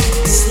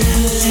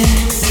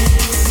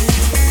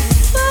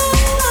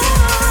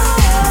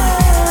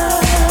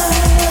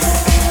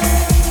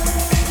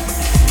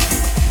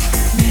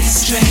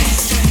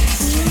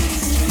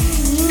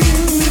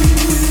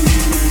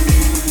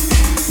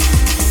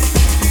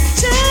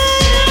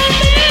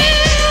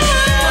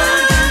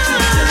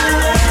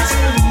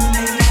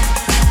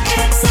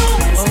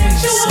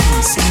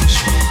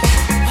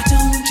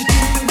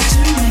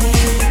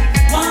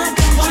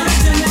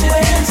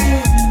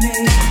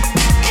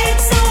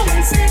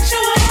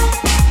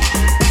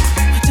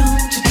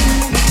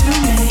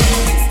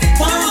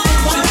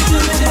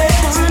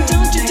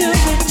do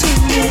it to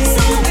me? It's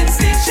so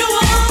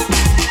instinctual.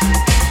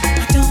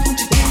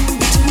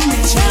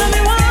 Tell me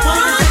why.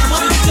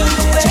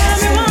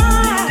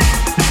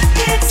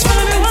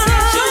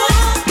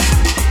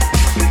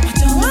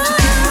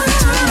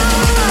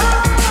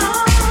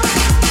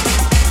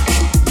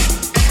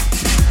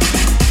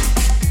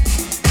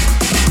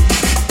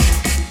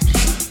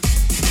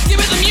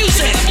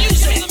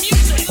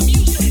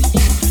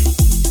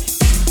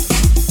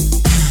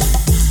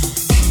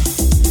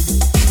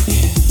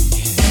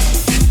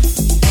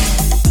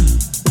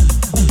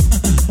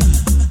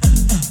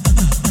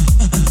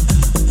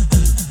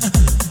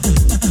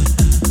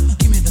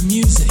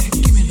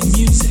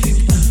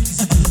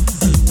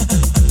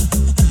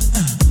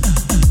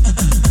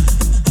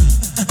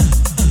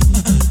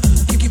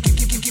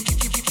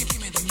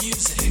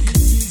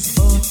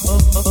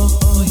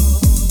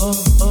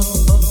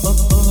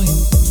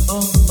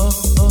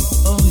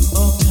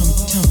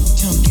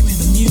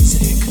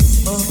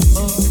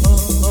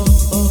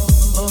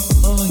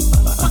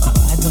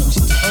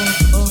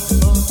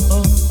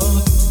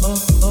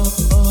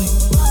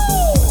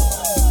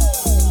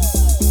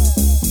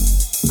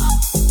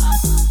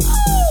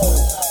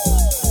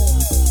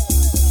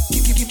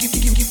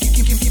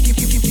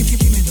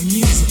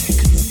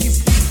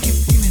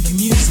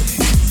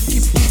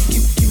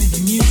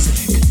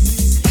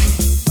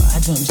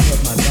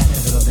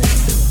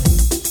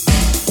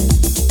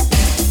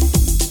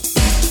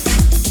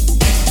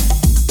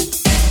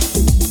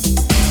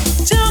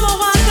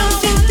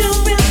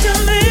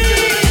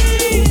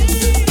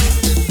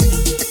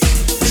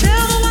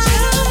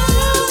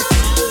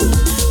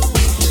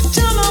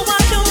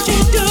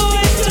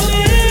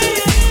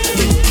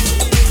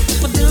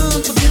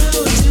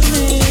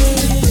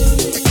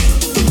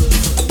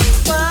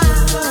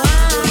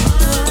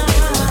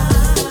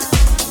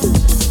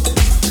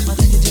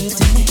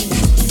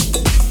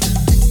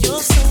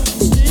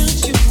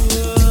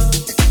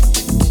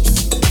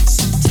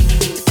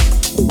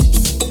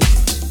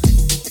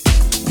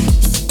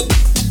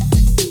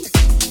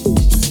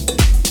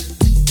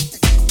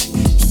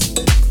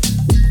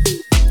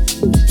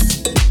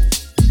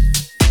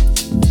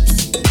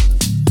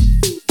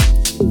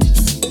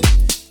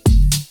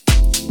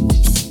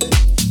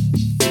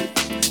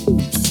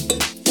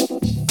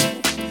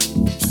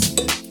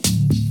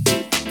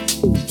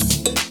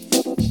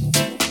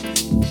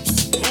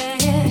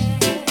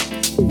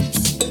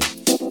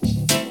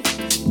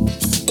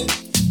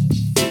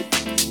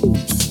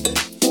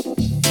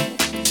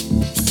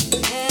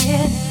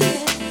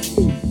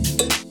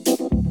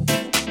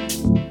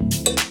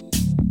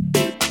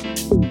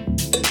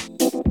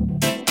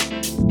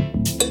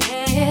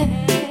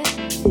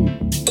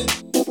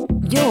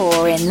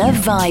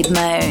 Vibe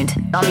Mode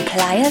on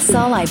Playa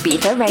Sol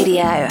Ibiza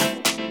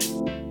Radio.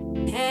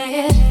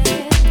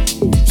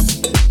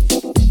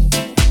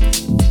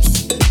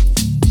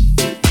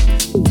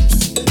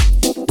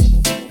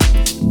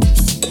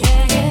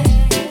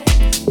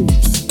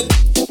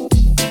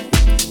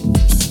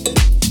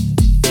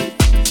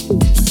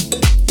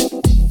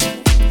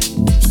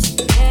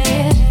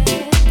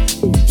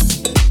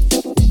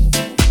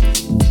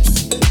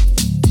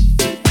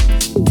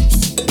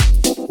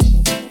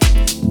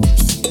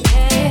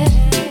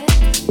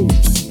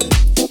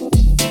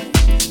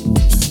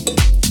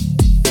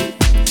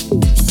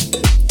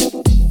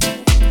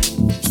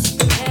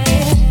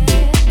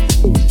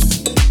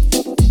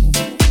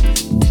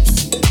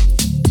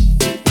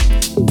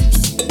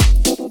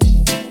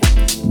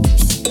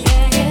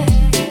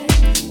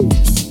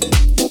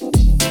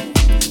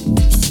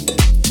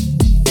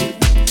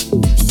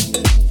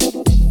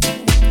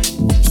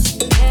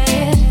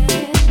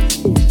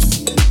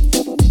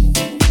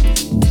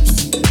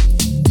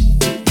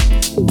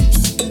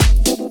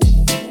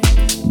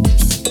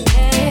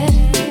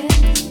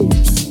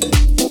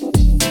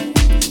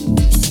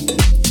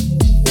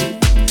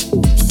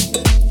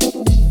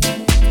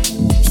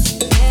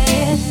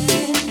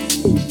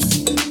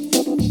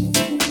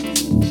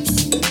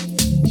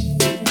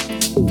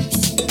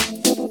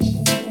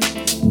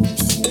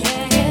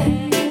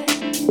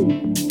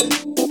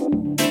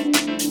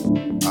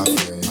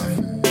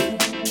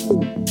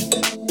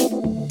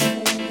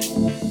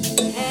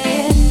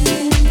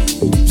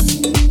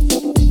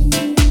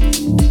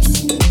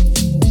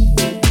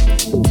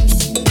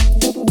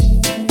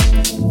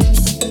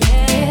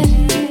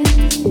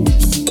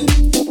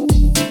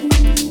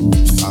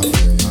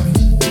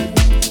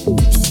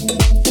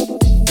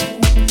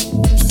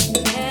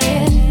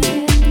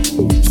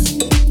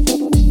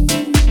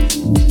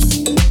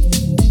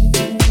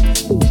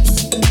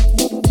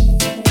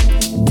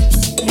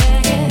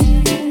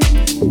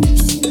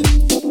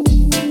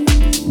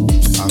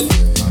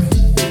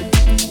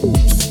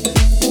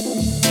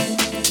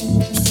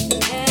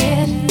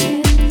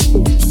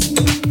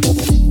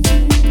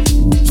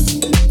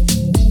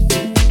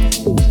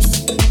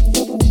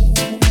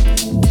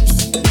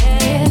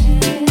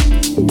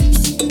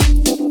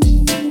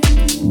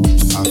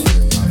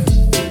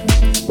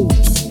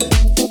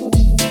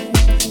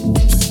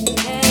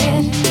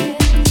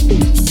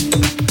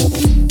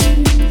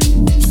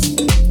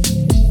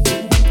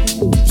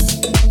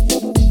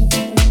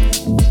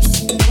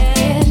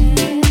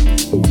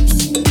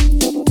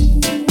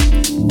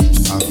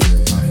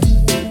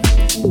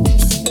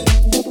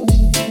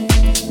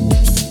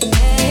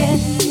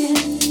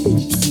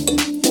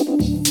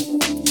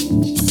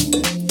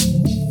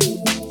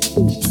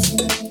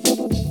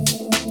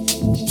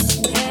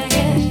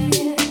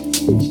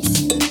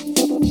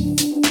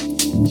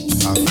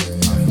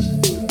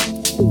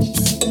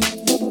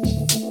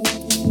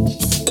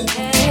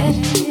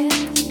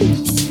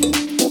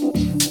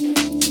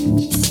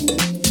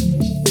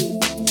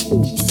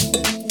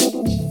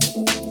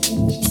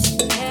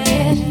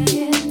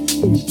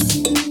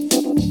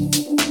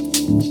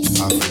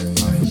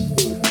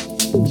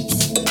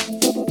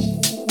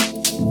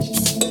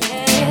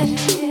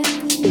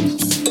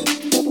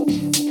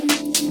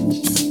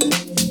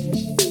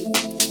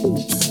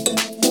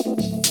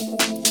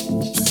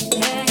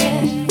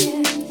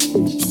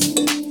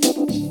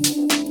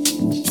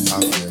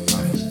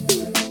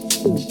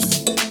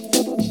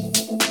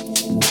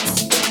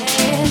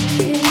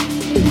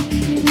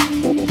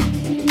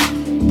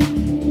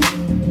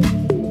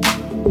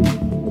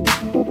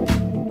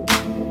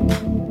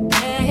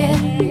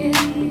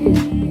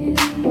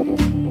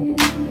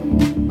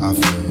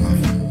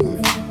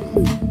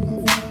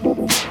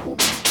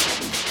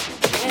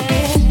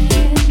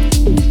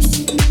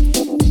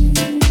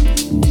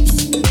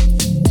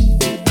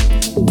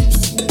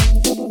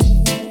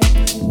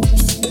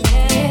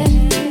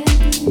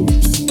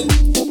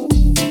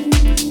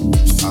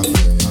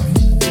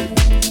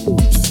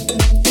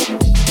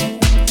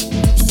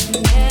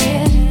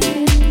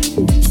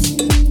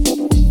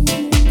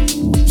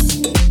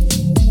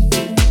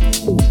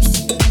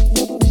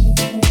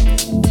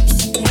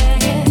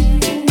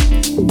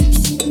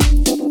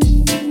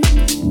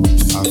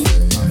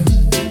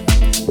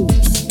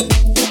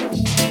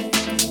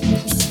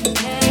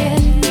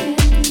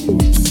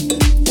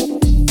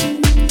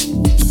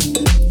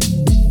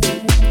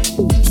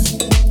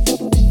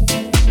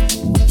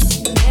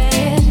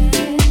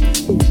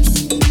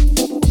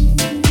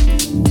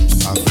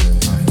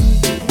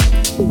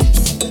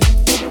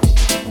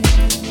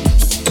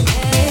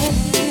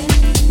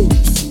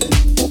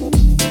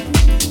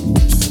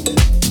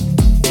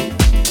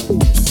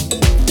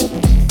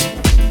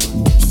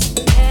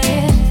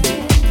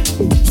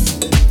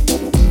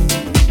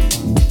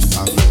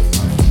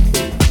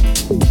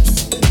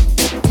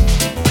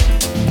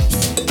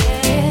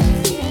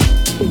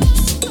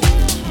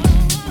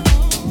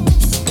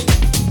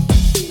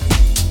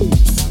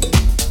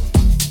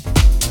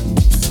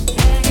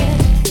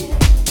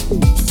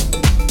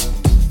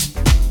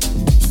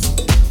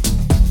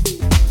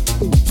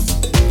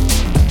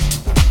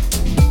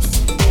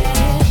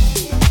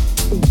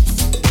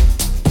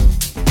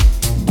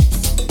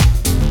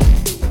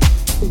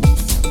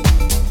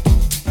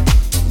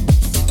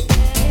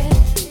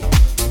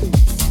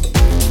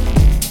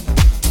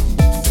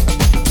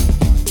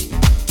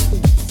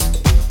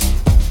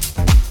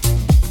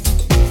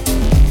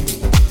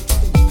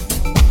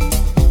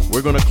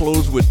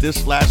 with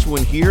this last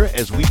one here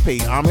as we pay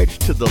homage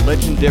to the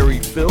legendary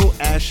Phil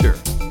Asher.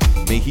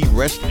 May he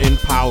rest in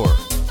power.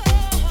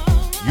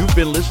 You've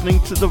been listening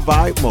to The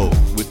Vibe Mode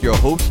with your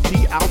host,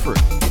 T. Alfred.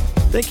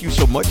 Thank you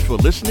so much for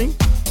listening.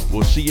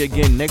 We'll see you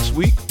again next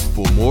week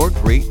for more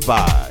great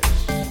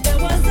vibes. There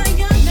was a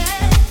young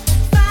man,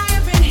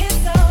 fire in his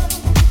soul,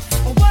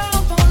 a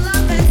world full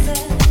of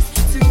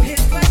answers to his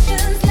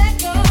questions. Let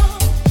go,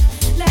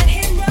 let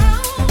him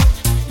roam,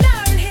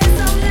 learn his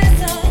own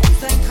lessons,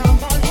 then come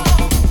on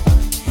home.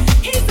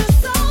 He's a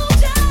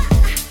soldier,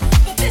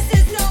 but this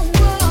is no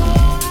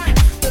war.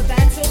 The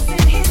battle's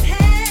in his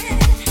head.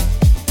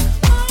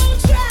 Oh,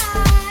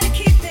 try to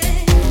keep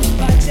it,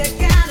 but you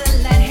gotta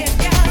let him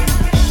go.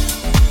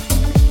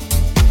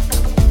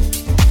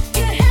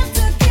 You have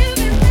to give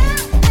him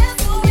back,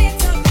 that's all it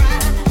took.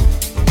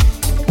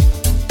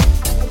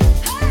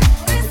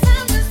 It's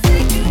time to say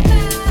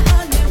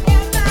goodbye,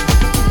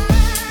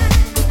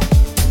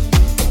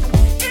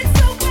 It's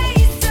a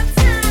waste of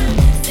time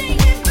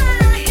staying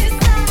by his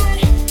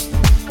side.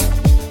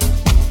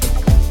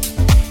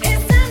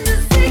 It's time to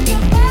say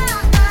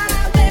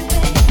goodbye,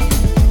 baby.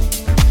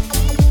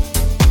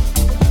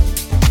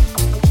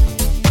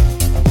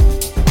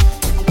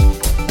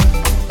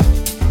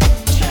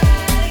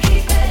 Try to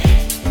keep it,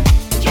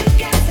 you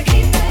got to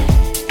keep it.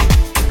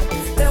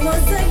 There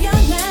was a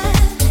young man,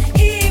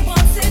 he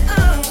wants it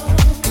all.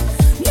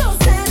 No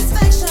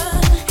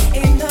satisfaction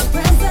in the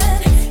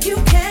present, you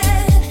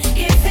can't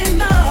give him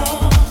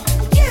more.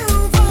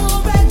 You've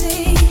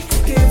already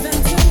given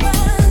too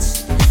much.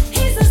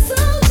 He's a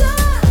soldier,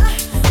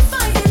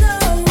 fighting a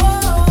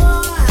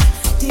war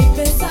deep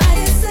inside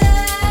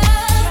himself.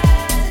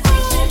 Oh,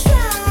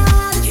 try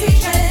to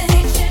teach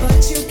it,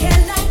 but you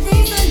cannot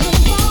reason no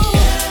more.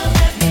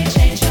 Let me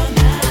change your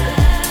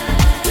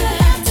mind. You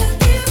have to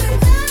give him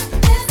back,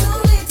 that's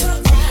all it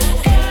took.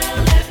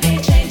 Let me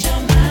change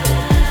your mind.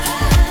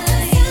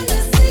 It's time to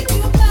say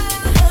goodbye,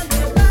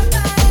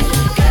 bye-bye.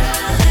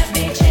 Let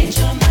me change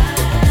your mind.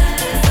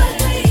 It's a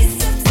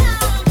waste of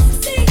time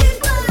staying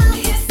by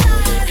his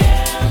side.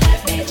 Let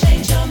me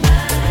change your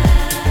mind.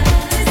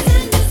 It's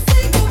time to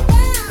say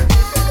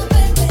goodbye,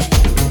 baby.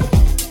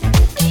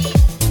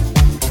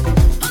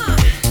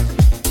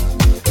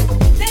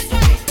 That's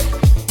right.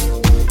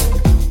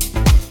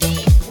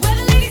 Where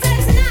the ladies at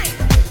tonight?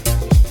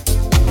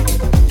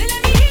 Then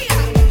let me hear ya.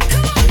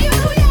 Come on, you,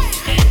 yeah.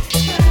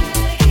 Try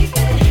to keep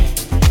it,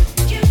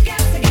 you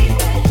got to keep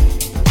it.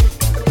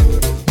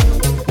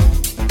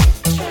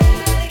 Try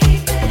to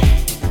keep it,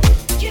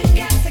 you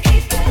got to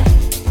keep it.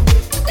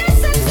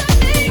 That's it to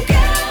me,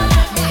 girl.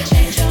 Let me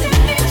change your mind.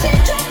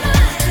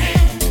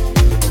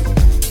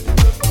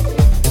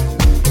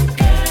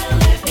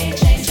 Let me change your mind. Let me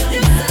change your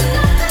mind.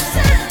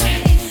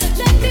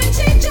 Let me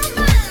change your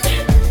mind.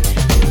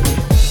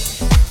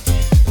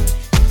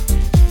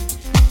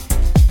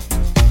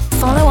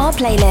 Follow our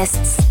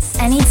playlists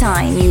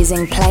anytime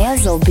using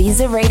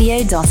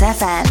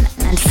playersolbizaradio.fm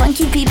and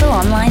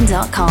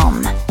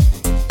funkypeopleonline.com.